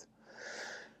self-growth.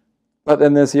 But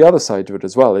then there's the other side to it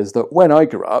as well, is that when I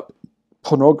grew up,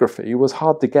 pornography was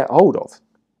hard to get hold of.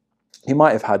 You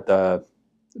might have had,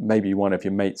 maybe one of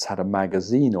your mates had a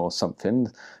magazine or something,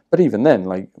 but even then,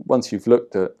 like once you've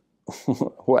looked at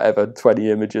whatever,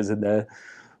 20 images in there,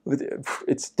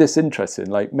 it's disinteresting.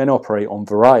 Like men operate on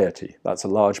variety. That's a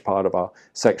large part of our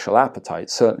sexual appetite,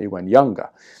 certainly when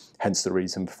younger. Hence the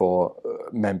reason for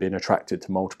men being attracted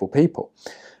to multiple people.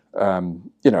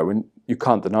 You know, and you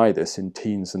can't deny this in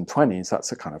teens and 20s.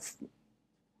 That's a kind of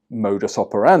modus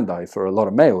operandi for a lot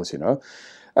of males, you know.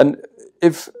 And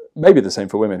if maybe the same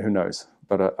for women, who knows?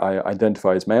 But I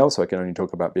identify as male, so I can only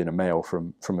talk about being a male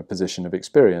from a position of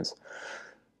experience.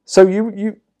 So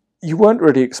you weren't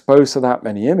really exposed to that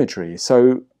many imagery.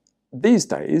 So these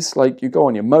days, like you go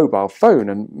on your mobile phone,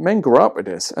 and men grow up with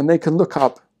this, and they can look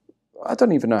up, I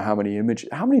don't even know how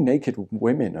many naked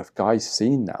women have guys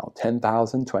seen now?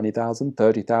 10,000, 20,000,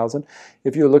 30,000.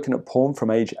 If you're looking at porn from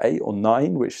age 8 or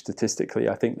 9, which statistically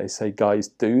I think they say guys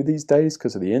do these days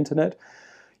because of the internet,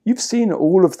 you've seen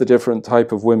all of the different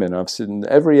type of women. I've seen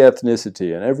every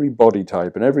ethnicity and every body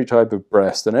type and every type of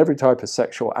breast and every type of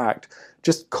sexual act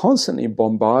just constantly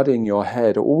bombarding your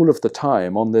head all of the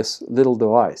time on this little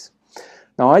device.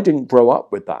 Now, I didn't grow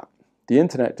up with that. The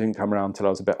internet didn't come around until I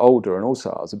was a bit older, and also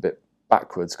I was a bit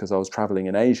backwards because I was traveling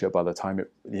in Asia by the time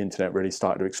the internet really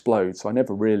started to explode. So I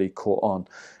never really caught on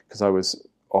because I was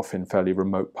off in fairly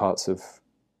remote parts of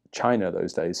China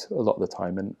those days a lot of the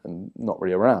time and not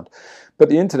really around. But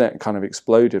the internet kind of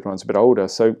exploded when I was a bit older.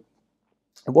 So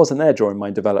it wasn't there during my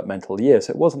developmental years.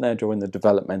 It wasn't there during the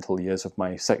developmental years of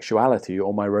my sexuality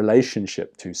or my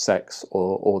relationship to sex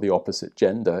or the opposite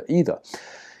gender either.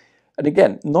 And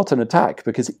again, not an attack,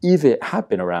 because if it had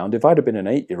been around, if I'd have been an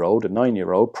 8-year-old, a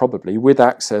 9-year-old, probably with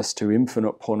access to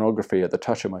infinite pornography at the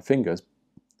touch of my fingers,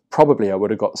 probably I would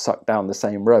have got sucked down the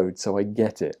same road. So I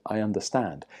get it. I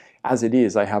understand. As it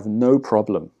is, I have no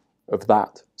problem of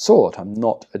that sort. I'm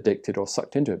not addicted or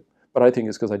sucked into it. But I think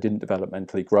it's because I didn't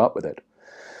developmentally grow up with it.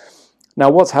 Now,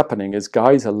 what's happening is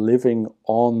guys are living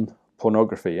on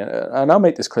pornography. And I'll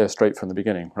make this clear straight from the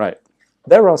beginning, right?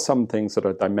 There are some things that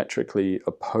are diametrically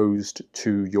opposed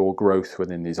to your growth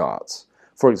within these arts.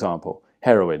 For example,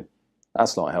 heroin.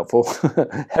 That's not helpful.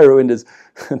 Heroin is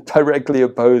directly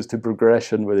opposed to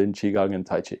progression within Qigong and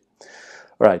Tai Chi.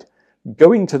 Right.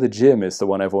 Going to the gym is the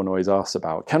one everyone always asks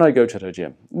about. Can I go to the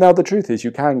gym? Now, the truth is you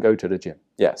can go to the gym.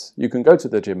 Yes, you can go to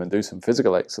the gym and do some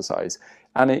physical exercise,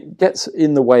 and it gets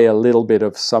in the way a little bit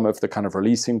of some of the kind of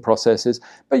releasing processes,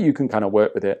 but you can kind of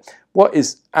work with it. What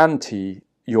is anti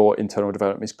your internal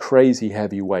development is crazy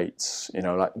heavy weights, you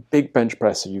know, like big bench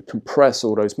press, so you compress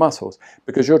all those muscles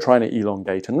because you're trying to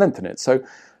elongate and lengthen it. So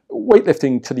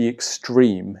weightlifting to the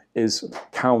extreme is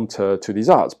counter to these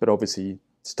arts, but obviously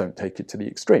just don't take it to the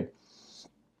extreme.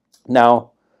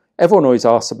 Now, everyone always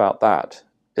asks about that.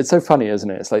 It's so funny, isn't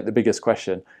it? It's like the biggest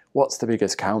question. What's the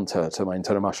biggest counter to my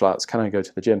internal martial arts? Can I go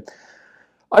to the gym?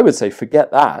 I would say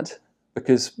forget that,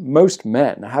 because most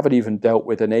men haven't even dealt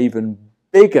with an even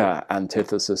bigger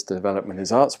antithesis to development in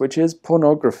his arts, which is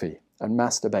pornography and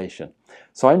masturbation.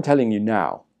 So I'm telling you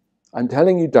now, I'm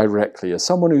telling you directly, as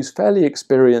someone who's fairly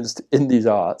experienced in these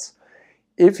arts,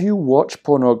 if you watch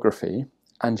pornography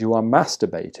and you are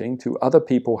masturbating to other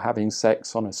people having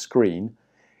sex on a screen,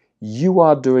 you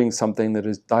are doing something that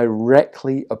is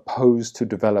directly opposed to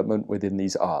development within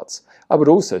these arts. I would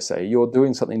also say you're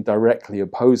doing something directly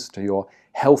opposed to your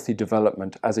healthy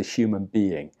development as a human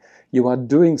being. You are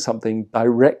doing something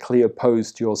directly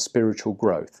opposed to your spiritual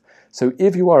growth. So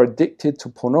if you are addicted to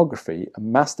pornography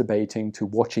and masturbating to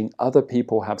watching other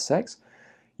people have sex,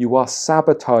 you are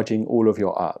sabotaging all of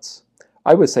your arts.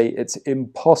 I would say it's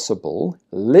impossible,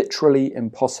 literally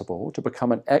impossible, to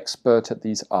become an expert at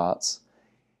these arts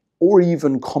or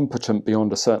even competent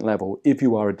beyond a certain level if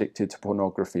you are addicted to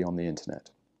pornography on the internet.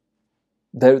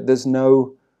 There's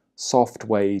no soft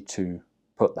way to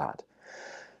put that.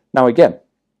 Now again,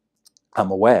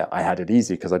 I'm aware I had it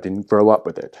easy because I didn't grow up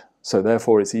with it. So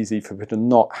therefore it's easy for me to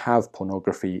not have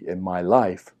pornography in my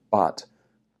life, but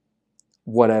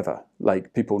whatever,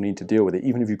 like people need to deal with it.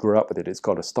 Even if you grew up with it, it's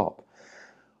got to stop.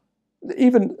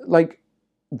 Even like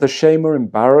the shame or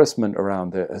embarrassment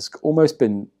around it has almost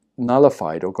been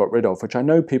nullified or got rid of, which I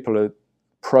know people are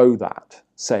pro that,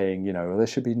 saying, you know, there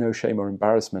should be no shame or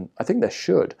embarrassment. I think there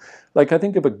should. Like, I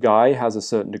think if a guy has a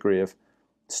certain degree of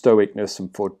stoicness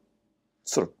and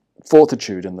sort of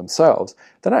fortitude in themselves,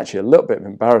 then actually a little bit of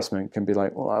embarrassment can be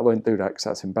like, well, I won't do that because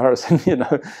that's embarrassing, you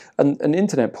know. And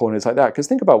internet porn is like that, because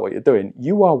think about what you're doing.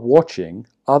 You are watching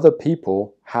other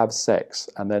people have sex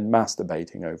and then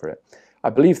masturbating over it.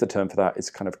 I believe the term for that is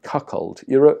kind of cuckold.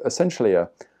 You're essentially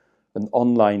an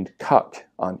online cuck,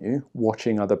 aren't you?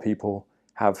 Watching other people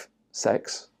have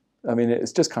sex. I mean,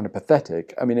 it's just kind of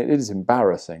pathetic. I mean, it is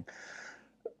embarrassing.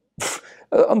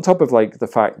 On top of like the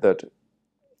fact that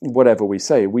whatever we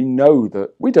say, we know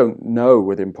that we don't know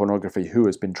within pornography who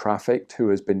has been trafficked, who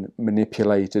has been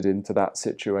manipulated into that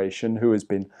situation, who has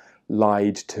been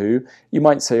lied to. You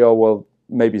might say, oh, well,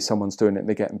 maybe someone's doing it and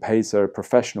they're getting paid, so they're a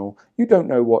professional. You don't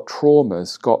know what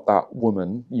traumas got that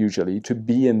woman, usually, to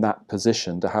be in that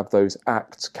position, to have those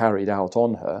acts carried out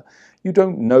on her. You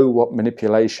don't know what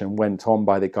manipulation went on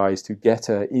by the guys to get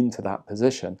her into that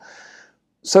position.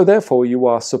 So therefore, you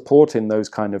are supporting those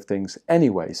kind of things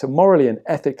anyway. So morally and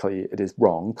ethically, it is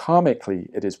wrong. Karmically,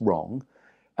 it is wrong.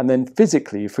 And then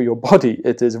physically, for your body,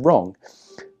 it is wrong.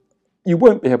 You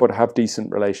won't be able to have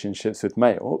decent relationships with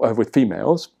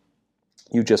females.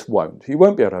 You just won't. You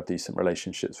won't be able to have decent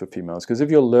relationships with females, because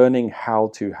if you're learning how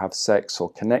to have sex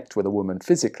or connect with a woman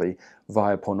physically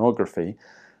via pornography,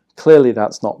 clearly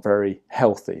that's not very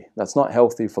healthy. That's not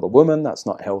healthy for the woman. That's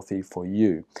not healthy for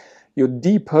you. You're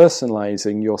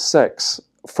depersonalizing your sex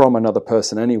from another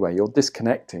person anyway. You're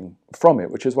disconnecting from it,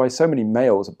 which is why so many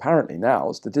males apparently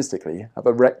now, statistically, have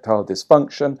erectile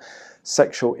dysfunction,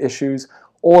 sexual issues,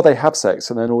 or they have sex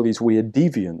and then all these weird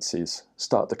deviancies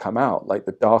start to come out, like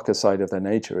the darker side of their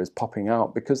nature is popping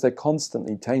out because they're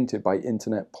constantly tainted by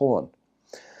internet porn.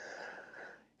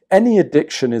 Any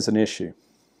addiction is an issue,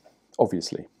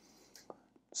 obviously.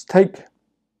 Let's take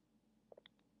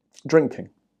drinking.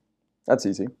 That's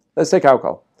easy. Let's take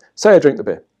alcohol. Say I drink the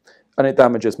beer and it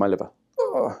damages my liver.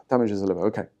 Oh, damages the liver.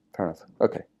 Okay, fair enough.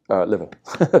 Okay, liver.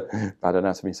 Bad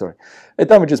anatomy, sorry. It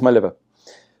damages my liver.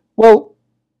 Well,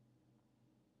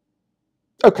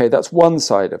 okay, that's one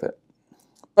side of it.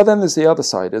 But then there's the other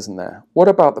side, isn't there? What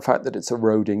about the fact that it's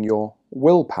eroding your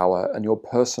willpower and your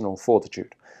personal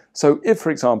fortitude? So if, for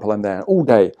example, I'm there all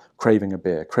day craving a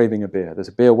beer, there's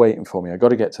a beer waiting for me, I've got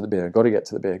to get to the beer, get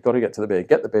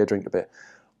the beer, drink the beer.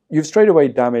 You've straight away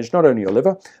damaged not only your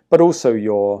liver, but also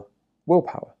your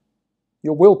willpower.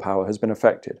 Your willpower has been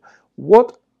affected.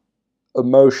 What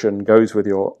organ goes with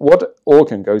your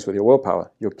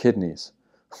willpower? Your kidneys.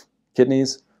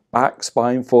 Kidneys, back,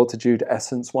 spine, fortitude,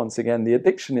 essence, once again. The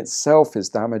addiction itself is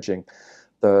damaging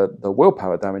the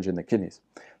willpower, damaging the kidneys.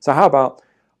 So how about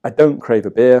I don't crave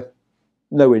a beer,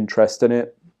 no interest in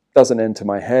it, doesn't enter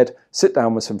my head, sit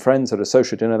down with some friends at a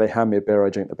social dinner, they hand me a beer, I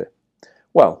drink the beer.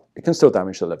 Well, it can still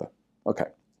damage the liver, okay,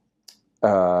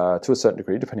 to a certain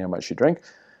degree, depending on how much you drink,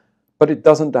 but it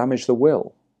doesn't damage the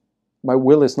will. My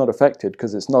will is not affected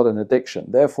because it's not an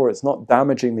addiction. Therefore, it's not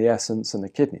damaging the essence and the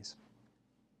kidneys.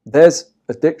 There's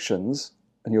addictions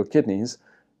and your kidneys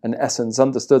and essence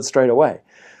understood straight away.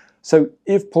 So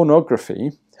if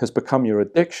pornography has become your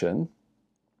addiction,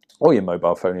 or your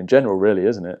mobile phone in general, really,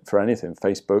 isn't it? For anything,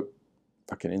 Facebook,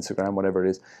 fucking Instagram, whatever it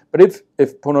is. But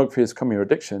if pornography has become your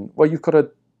addiction, well, you've got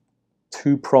a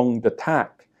two-pronged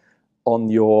attack on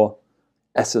your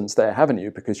essence there, haven't you?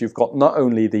 Because you've got not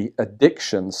only the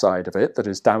addiction side of it, that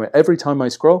is, damn it, every time I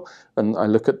scroll and I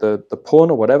look at the porn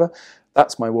or whatever,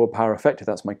 that's my willpower affected,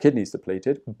 that's my kidneys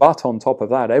depleted. But on top of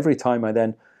that, every time I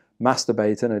then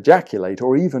masturbate and ejaculate,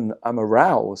 or even I'm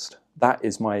aroused, that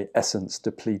is my essence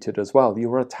depleted as well.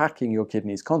 You're attacking your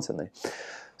kidneys constantly.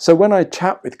 So when I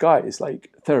chat with guys,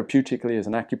 like therapeutically as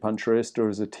an acupuncturist or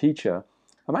as a teacher,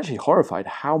 I'm actually horrified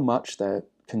how much they're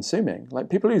consuming. Like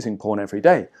people are using porn every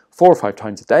day, 4 or 5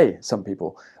 times a day, some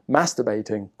people.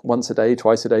 Masturbating once a day,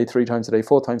 twice a day, 3 times a day,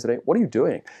 4 times a day. What are you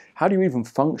doing? How do you even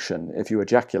function if you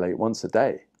ejaculate once a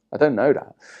day? I don't know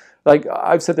that. Like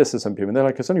I've said this to some people and they're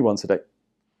like, it's only once a day.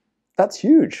 That's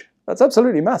huge. That's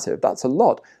absolutely massive. That's a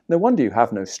lot. No wonder you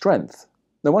have no strength.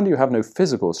 No wonder you have no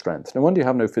physical strength. No wonder you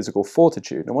have no physical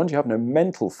fortitude. No wonder you have no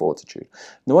mental fortitude.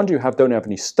 No wonder you don't have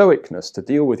any stoicness to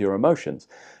deal with your emotions.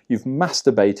 You've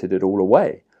masturbated it all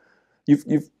away.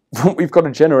 We've got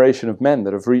a generation of men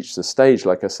that have reached a stage,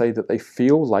 like I say, that they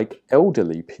feel like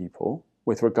elderly people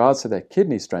with regards to their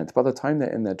kidney strength by the time they're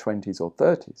in their 20s or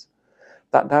 30s.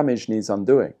 That damage needs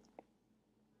undoing.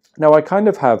 Now, I kind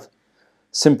of have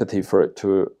sympathy for it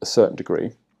to a certain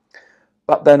degree,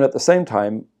 but then at the same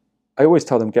time, I always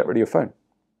tell them, get rid of your phone.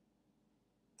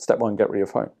 Step 1, get rid of your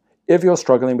phone. If you're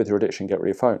struggling with your addiction, get rid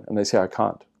of your phone. And they say, I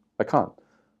can't. I can't.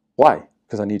 Why?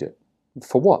 Because I need it.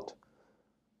 For what?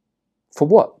 For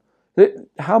what?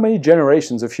 How many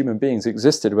generations of human beings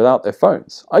existed without their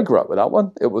phones? I grew up without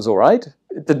one. It was all right.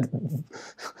 The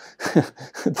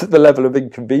level of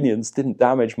inconvenience didn't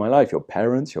damage my life. Your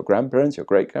parents, your grandparents, your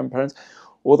great-grandparents,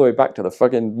 all the way back to the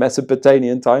fucking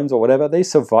Mesopotamian times or whatever, they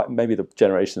survived. Maybe the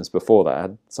generations before that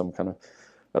had some kind of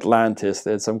Atlantis, they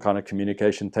had some kind of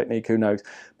communication technique, who knows.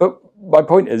 But my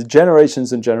point is,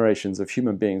 generations and generations of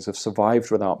human beings have survived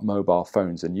without mobile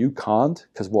phones, and you can't,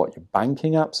 because what, your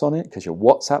banking app's on it, because your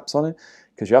WhatsApp's on it,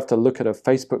 because you have to look at a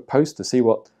Facebook post to see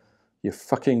what your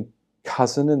fucking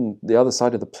cousin in the other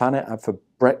side of the planet had for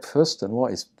breakfast and what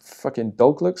his fucking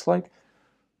dog looks like.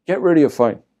 Get rid of your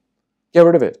phone. Get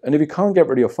rid of it. And if you can't get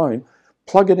rid of your phone,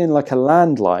 plug it in like a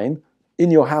landline in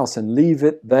your house and leave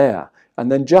it there. And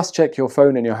then just check your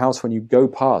phone in your house when you go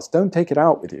past. Don't take it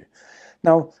out with you.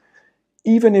 Now,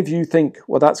 even if you think,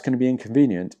 well, that's going to be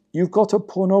inconvenient, you've got a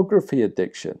pornography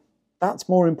addiction. That's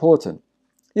more important.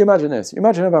 You imagine this. You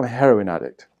imagine if I'm a heroin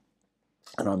addict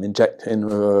and I'm injecting,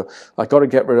 I've got to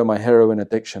get rid of my heroin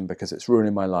addiction because it's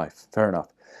ruining my life. Fair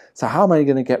enough. So how am I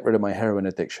going to get rid of my heroin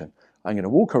addiction? I'm going to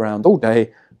walk around all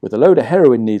day with a load of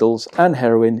heroin needles and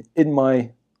heroin in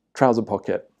my trouser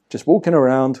pocket. Just walking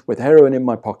around with heroin in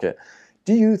my pocket.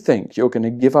 Do you think you're going to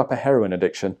give up a heroin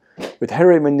addiction with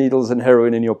heroin needles and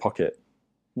heroin in your pocket?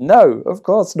 No, of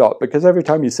course not, because every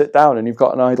time you sit down and you've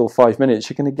got an idle 5 minutes,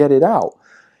 you're going to get it out.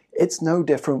 It's no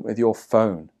different with your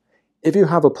phone. If you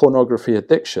have a pornography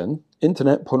addiction,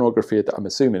 internet pornography, I'm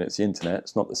assuming it's the internet,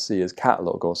 it's not the Sears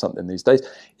catalogue or something these days.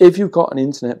 If you've got an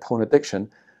internet porn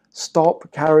addiction,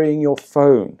 stop carrying your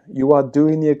phone. You are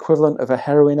doing the equivalent of a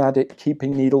heroin addict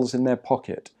keeping needles in their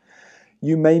pocket.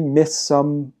 You may miss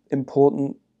some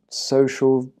important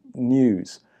social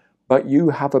news, but you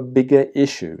have a bigger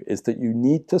issue, is that you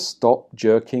need to stop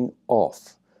jerking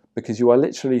off, because you are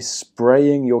literally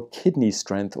spraying your kidney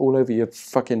strength all over your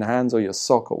fucking hands or your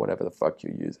sock or whatever the fuck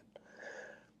you're using.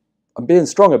 I'm being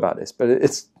strong about this, but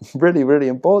it's really, really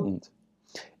important.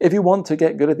 If you want to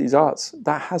get good at these arts,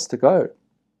 that has to go.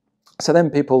 So then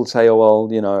people say, oh, well,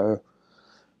 you know,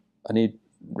 I need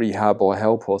rehab or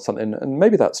help or something. And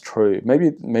maybe that's true. Maybe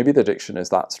the addiction is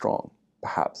that strong,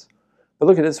 perhaps. But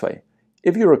look at it this way.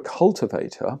 If you're a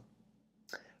cultivator,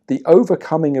 the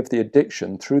overcoming of the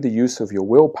addiction through the use of your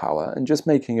willpower and just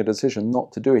making a decision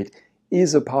not to do it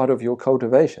is a part of your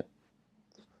cultivation.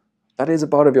 That is a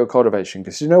part of your cultivation,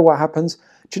 because you know what happens?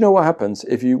 Do you know what happens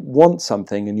if you want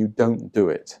something and you don't do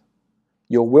it?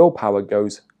 Your willpower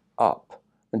goes up.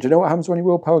 And do you know what happens when your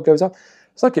willpower goes up?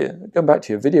 It's like, going back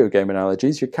to your video game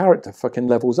analogies, your character fucking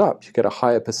levels up. You get a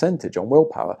higher percentage on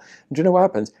willpower. And do you know what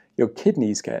happens? Your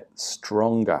kidneys get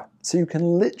stronger. So you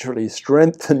can literally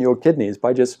strengthen your kidneys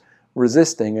by just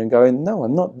resisting and going, no,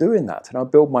 I'm not doing that. And I'll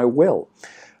build my will.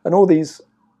 And all these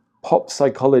pop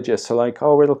psychologists are like,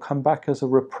 oh, it'll come back as a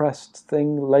repressed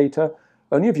thing later.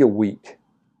 Only if you're weak.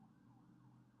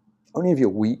 Only if you're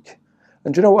weak.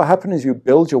 And do you know what happens is you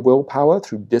build your willpower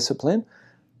through discipline?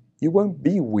 You won't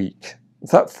be weak.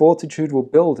 That fortitude will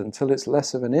build until it's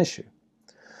less of an issue.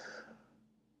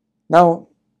 Now,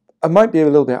 I might be a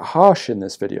little bit harsh in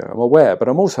this video, I'm aware, but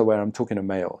I'm also aware I'm talking to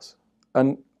males.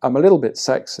 And I'm a little bit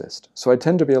sexist, so I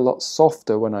tend to be a lot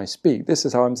softer when I speak. This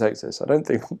is how I'm sexist. I don't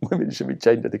think women should be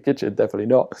chained to the kitchen, definitely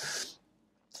not.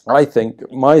 I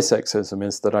think my sexism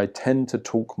is that I tend to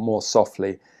talk more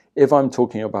softly if I'm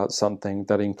talking about something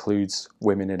that includes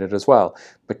women in it as well,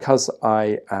 because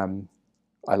I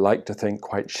like to think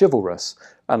quite chivalrous,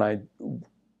 and I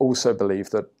also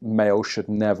believe that males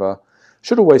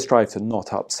should always strive to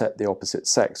not upset the opposite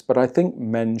sex, but I think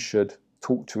men should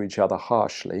talk to each other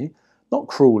harshly, not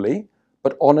cruelly,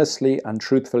 but honestly and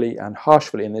truthfully and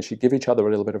harshly, and they should give each other a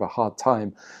little bit of a hard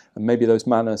time. And maybe those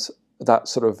manners, that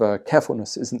sort of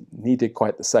carefulness isn't needed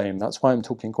quite the same. That's why I'm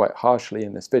talking quite harshly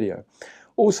in this video.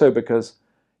 Also because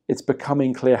it's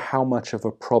becoming clear how much of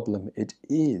a problem it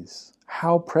is.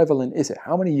 How prevalent is it?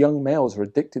 How many young males are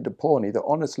addicted to porn, either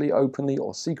honestly, openly,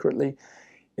 or secretly?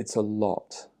 It's a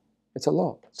lot. It's a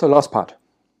lot. So last part,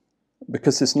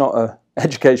 because it's not an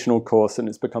educational course and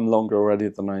it's become longer already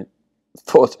than I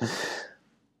thought.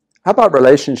 How about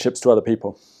relationships to other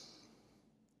people?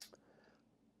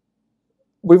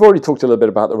 We've already talked a little bit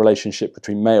about the relationship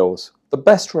between males. The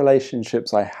best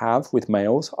relationships I have with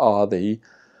males are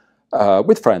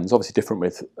with friends, obviously different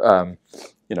with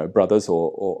brothers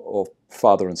or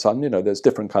father and son. There's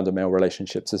different kinds of male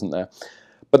relationships, isn't there?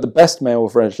 But the best male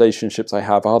relationships I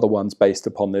have are the ones based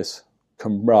upon this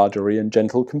camaraderie and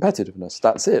gentle competitiveness.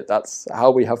 That's it. That's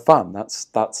how we have fun. That's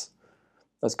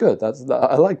good.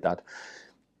 I like that.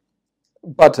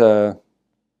 But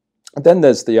then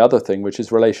there's the other thing, which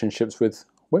is relationships with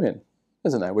women,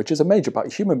 isn't there? Which is a major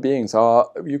part. Human beings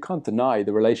you can't deny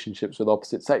the relationships with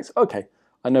opposite sex. Okay,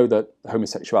 I know that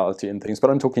homosexuality and things, but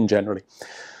I'm talking generally.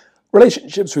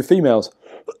 Relationships with females.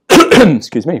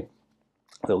 Excuse me.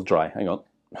 A little dry. Hang on.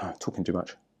 Talking too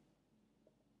much.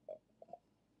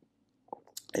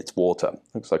 It's water.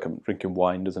 Looks like I'm drinking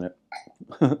wine, doesn't it?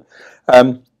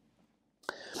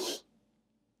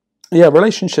 Yeah,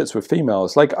 relationships with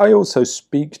females. Like, I also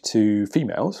speak to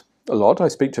females a lot. I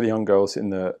speak to the young girls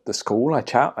in the school. I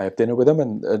chat. I have dinner with them,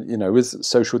 and with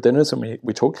social dinners, and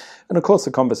we talk. And of course,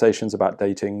 the conversations about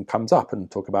dating comes up,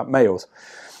 and talk about males.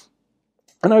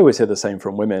 And I always hear the same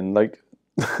from women. Like,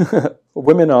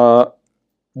 women are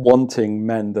wanting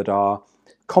men that are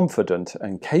confident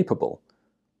and capable.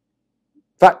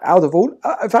 In fact, out of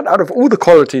all the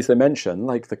qualities they mention,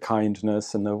 like the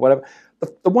kindness and the whatever,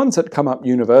 the ones that come up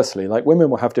universally, like women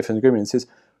will have different agreements, is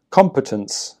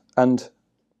competence and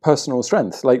personal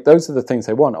strength. Like, those are the things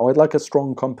they want. Oh, I'd like a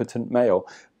strong, competent male.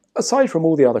 Aside from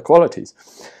all the other qualities,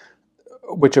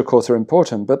 which of course are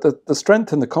important, but the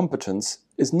strength and the competence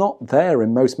is not there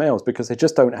in most males because they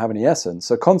just don't have any essence.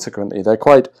 So consequently, they're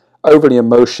quite overly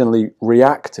emotionally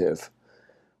reactive.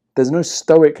 There's no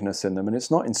stoicness in them, and it's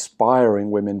not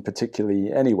inspiring women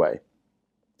particularly anyway.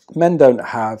 Men don't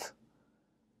have,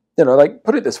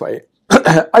 put it this way,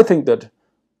 I think that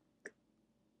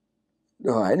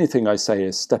anything I say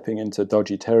is stepping into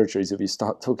dodgy territories if you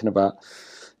start talking about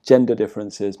gender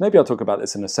differences. Maybe I'll talk about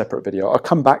this in a separate video. I'll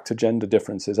come back to gender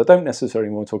differences. I don't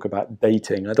necessarily want to talk about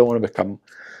dating. I don't want to become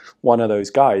one of those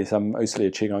guys. I'm mostly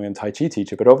a Qigong and Tai Chi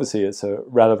teacher, but obviously it's a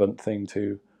relevant thing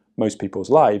to most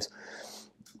people's lives.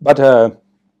 But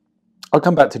I'll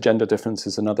come back to gender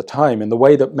differences another time in the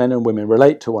way that men and women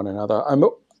relate to one another.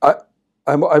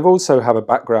 I've also have a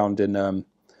background in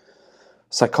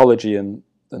psychology and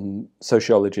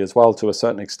sociology as well, to a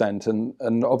certain extent, and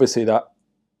obviously that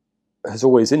has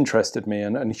always interested me,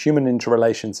 and human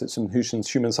interrelationships and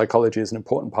human psychology is an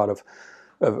important part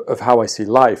of how I see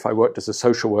life. I worked as a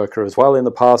social worker as well in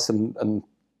the past, and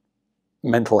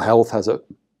mental health has a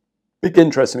big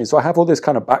interest in me. So I have all this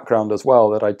kind of background as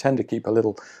well that I tend to keep a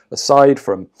little aside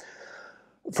from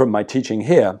my teaching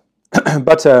here.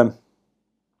 But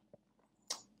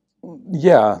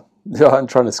yeah, I'm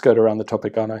trying to skirt around the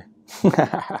topic, aren't I?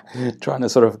 Trying to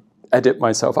sort of edit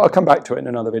myself. I'll come back to it in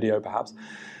another video perhaps.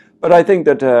 But I think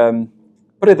that,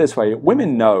 put it this way,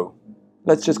 women know.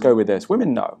 Let's just go with this.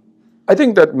 Women know. I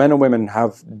think that men and women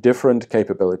have different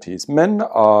capabilities. Men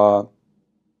are,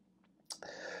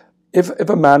 if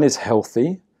a man is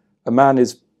healthy, a man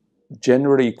is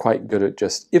generally quite good at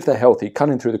just, if they're healthy,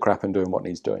 cutting through the crap and doing what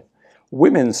he's doing.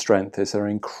 Women's strength is they're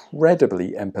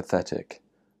incredibly empathetic.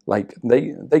 Like,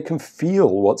 they can feel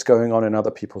what's going on in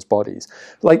other people's bodies.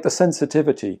 Like, the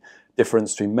sensitivity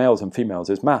difference between males and females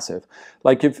is massive.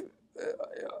 Like, if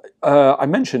I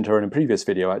mentioned her in a previous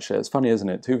video, actually. It's funny, isn't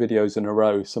it? 2 videos in a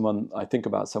row. I think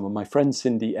about someone, my friend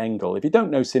Cindy Engel. If you don't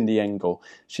know Cindy Engel,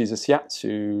 she's a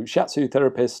shiatsu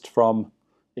therapist from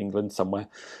England somewhere,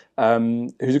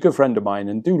 who's a good friend of mine,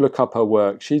 and do look up her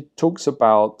work. She talks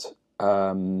about,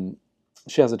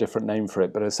 she has a different name for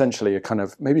it, but essentially a kind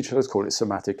of, maybe she does call it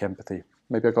somatic empathy.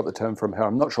 Maybe I got the term from her.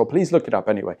 I'm not sure. Please look it up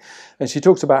anyway. And she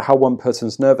talks about how one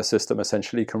person's nervous system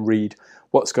essentially can read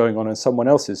what's going on in someone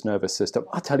else's nervous system.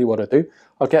 I'll tell you what I'll do.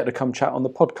 I'll get her to come chat on the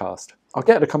podcast. I'll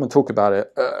get her to come and talk about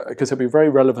it because it'll be very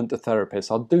relevant to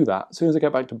therapists. I'll do that. As soon as I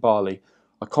get back to Bali,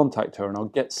 I'll contact her and I'll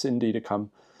get Cindy to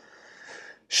come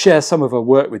share some of her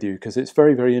work with you because it's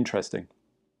very, very interesting.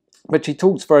 But she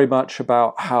talks very much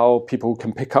about how people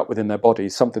can pick up within their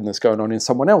bodies something that's going on in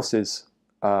someone else's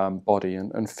body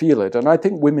and feel it. And I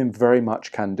think women very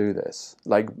much can do this,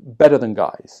 like better than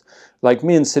guys. Like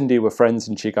me and Cindy were friends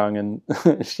in Qigong,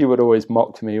 and she would always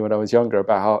mock me when I was younger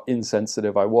about how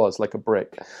insensitive I was, like a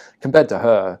brick. Compared to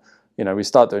her, you know, we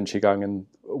started doing Qigong and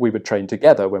we would train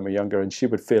together when we were younger, and she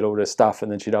would feel all this stuff,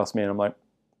 and then she'd ask me, and I'm like,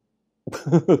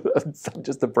 I'm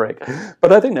just a brick.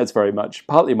 But I think that's very much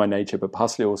partly my nature, but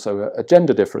partly also a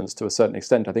gender difference to a certain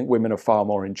extent. I think women are far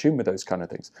more in tune with those kind of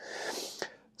things.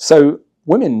 So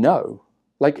women know,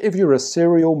 like if you're a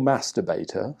serial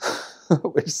masturbator,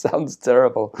 which sounds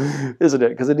terrible, isn't it?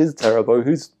 Because it is terrible,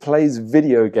 who plays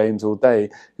video games all day,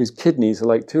 whose kidneys are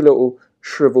like two little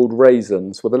shriveled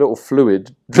raisins with a little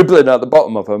fluid dribbling out the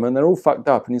bottom of them, and they're all fucked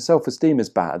up, and your self-esteem is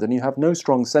bad, and you have no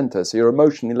strong center, so you're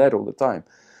emotionally led all the time.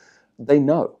 They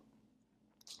know.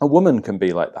 A woman can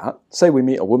be like that. Say we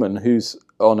meet a woman who's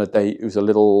on a date who's a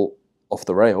little off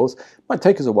the rails. It might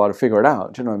take us a while to figure it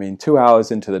out. Do you know what I mean? 2 hours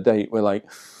into the date, we're like,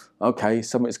 okay,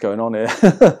 something's going on here.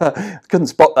 Couldn't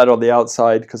spot that on the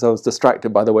outside because I was distracted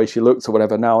by the way she looks or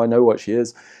whatever. Now I know what she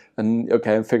is. And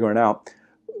okay, I'm figuring it out.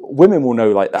 Women will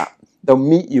know like that. They'll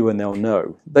meet you and they'll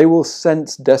know. They will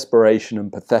sense desperation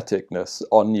and patheticness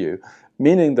on you,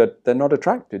 meaning that they're not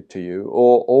attracted to you,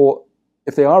 or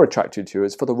if they are attracted to you,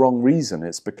 it's for the wrong reason.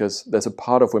 It's because there's a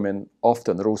part of women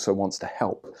often that also wants to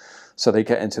help. So they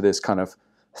get into this kind of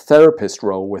therapist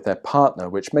role with their partner,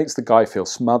 which makes the guy feel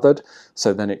smothered.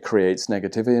 So then it creates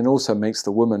negativity, and also makes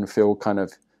the woman feel kind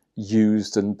of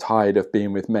used and tired of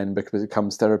being with men because it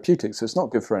becomes therapeutic. So it's not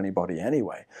good for anybody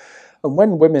anyway. And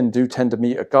when women do tend to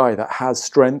meet a guy that has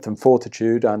strength and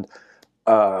fortitude and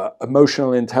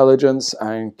emotional intelligence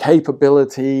and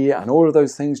capability and all of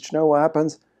those things, do you know what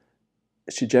happens?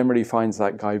 She generally finds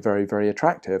that guy very, very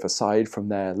attractive. Aside from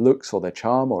their looks or their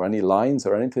charm or any lines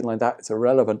or anything like that, it's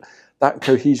irrelevant. That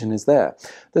cohesion is there.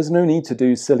 There's no need to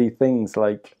do silly things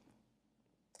like,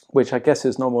 which I guess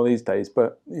is normal these days,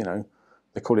 but, you know,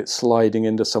 they call it sliding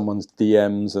into someone's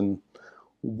DMs and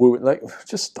woo. Like,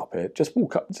 just stop it. Just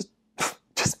walk up.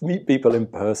 Just meet people in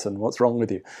person. What's wrong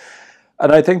with you?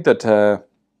 And I think that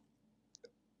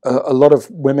a lot of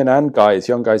women and guys,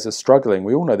 young guys, are struggling.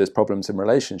 We all know there's problems in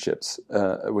relationships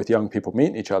with young people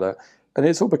meeting each other, and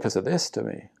it's all because of this to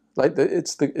me. Like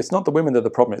it's not the women that are the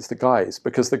problem; it's the guys,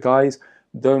 because the guys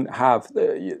don't have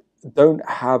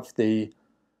the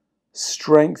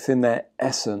strength in their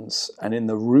essence and in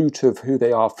the root of who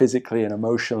they are physically and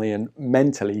emotionally and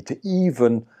mentally to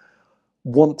even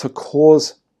want to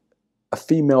cause a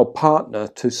female partner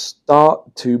to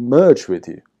start to merge with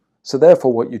you. So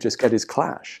therefore what you just get is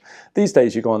clash. These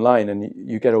days you go online and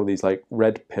you get all these like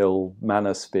red pill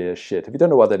manosphere shit. If you don't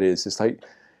know what that is, it's like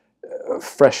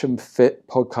Fresh and Fit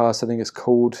podcast, I think it's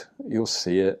called. You'll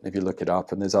see it if you look it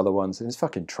up, and there's other ones, and it's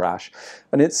fucking trash.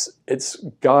 And it's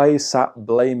guys sat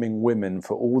blaming women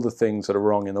for all the things that are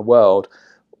wrong in the world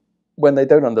when they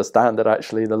don't understand that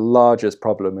actually the largest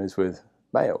problem is with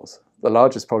males. The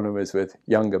largest problem is with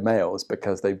younger males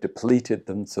because they've depleted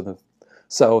them to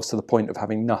themselves to the point of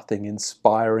having nothing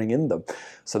inspiring in them.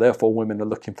 So therefore women are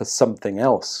looking for something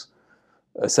else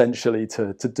essentially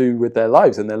to do with their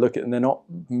lives, and they're not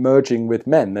merging with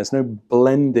men. There's no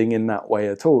blending in that way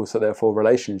at all, so therefore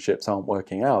relationships aren't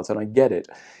working out. And I get it.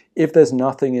 If there's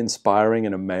nothing inspiring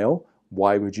in a male,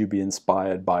 why would you be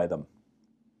inspired by them?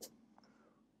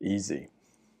 Easy.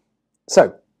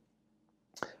 So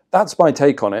that's my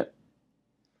take on it.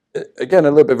 Again, a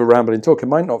little bit of a rambling talk. It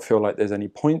might not feel like there's any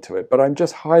point to it, but I'm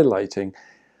just highlighting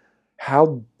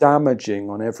how damaging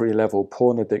on every level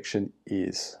porn addiction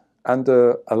is, and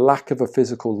a lack of a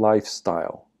physical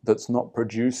lifestyle that's not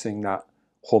producing that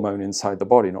hormone inside the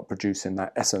body, not producing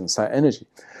that essence, that energy.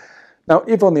 Now,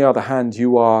 if on the other hand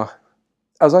you are,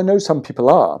 as I know some people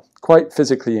are, quite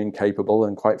physically incapable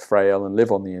and quite frail and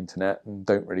live on the internet and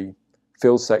don't really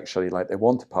feel sexually like they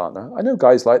want a partner, I know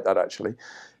guys like that actually,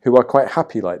 who are quite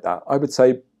happy like that, I would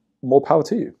say more power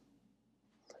to you.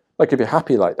 Like if you're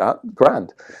happy like that,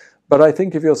 grand. But I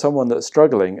think if you're someone that's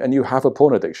struggling and you have a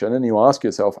porn addiction and you ask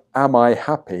yourself, am I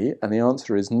happy? And the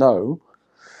answer is no.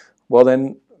 Well,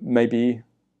 then maybe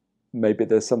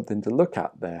there's something to look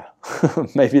at there.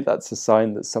 Maybe that's a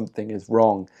sign that something is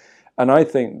wrong. And I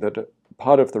think that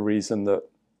part of the reason that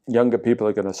younger people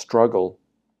are going to struggle,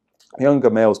 younger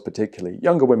males particularly,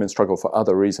 younger women struggle for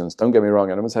other reasons. Don't get me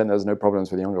wrong. And I'm not saying there's no problems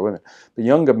with younger women. But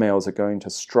younger males are going to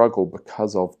struggle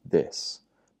because of this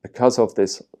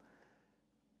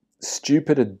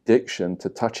stupid addiction to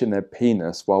touching their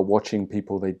penis while watching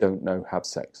people they don't know have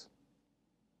sex.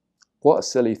 What a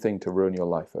silly thing to ruin your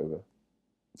life over,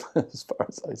 as far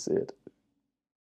as I see it.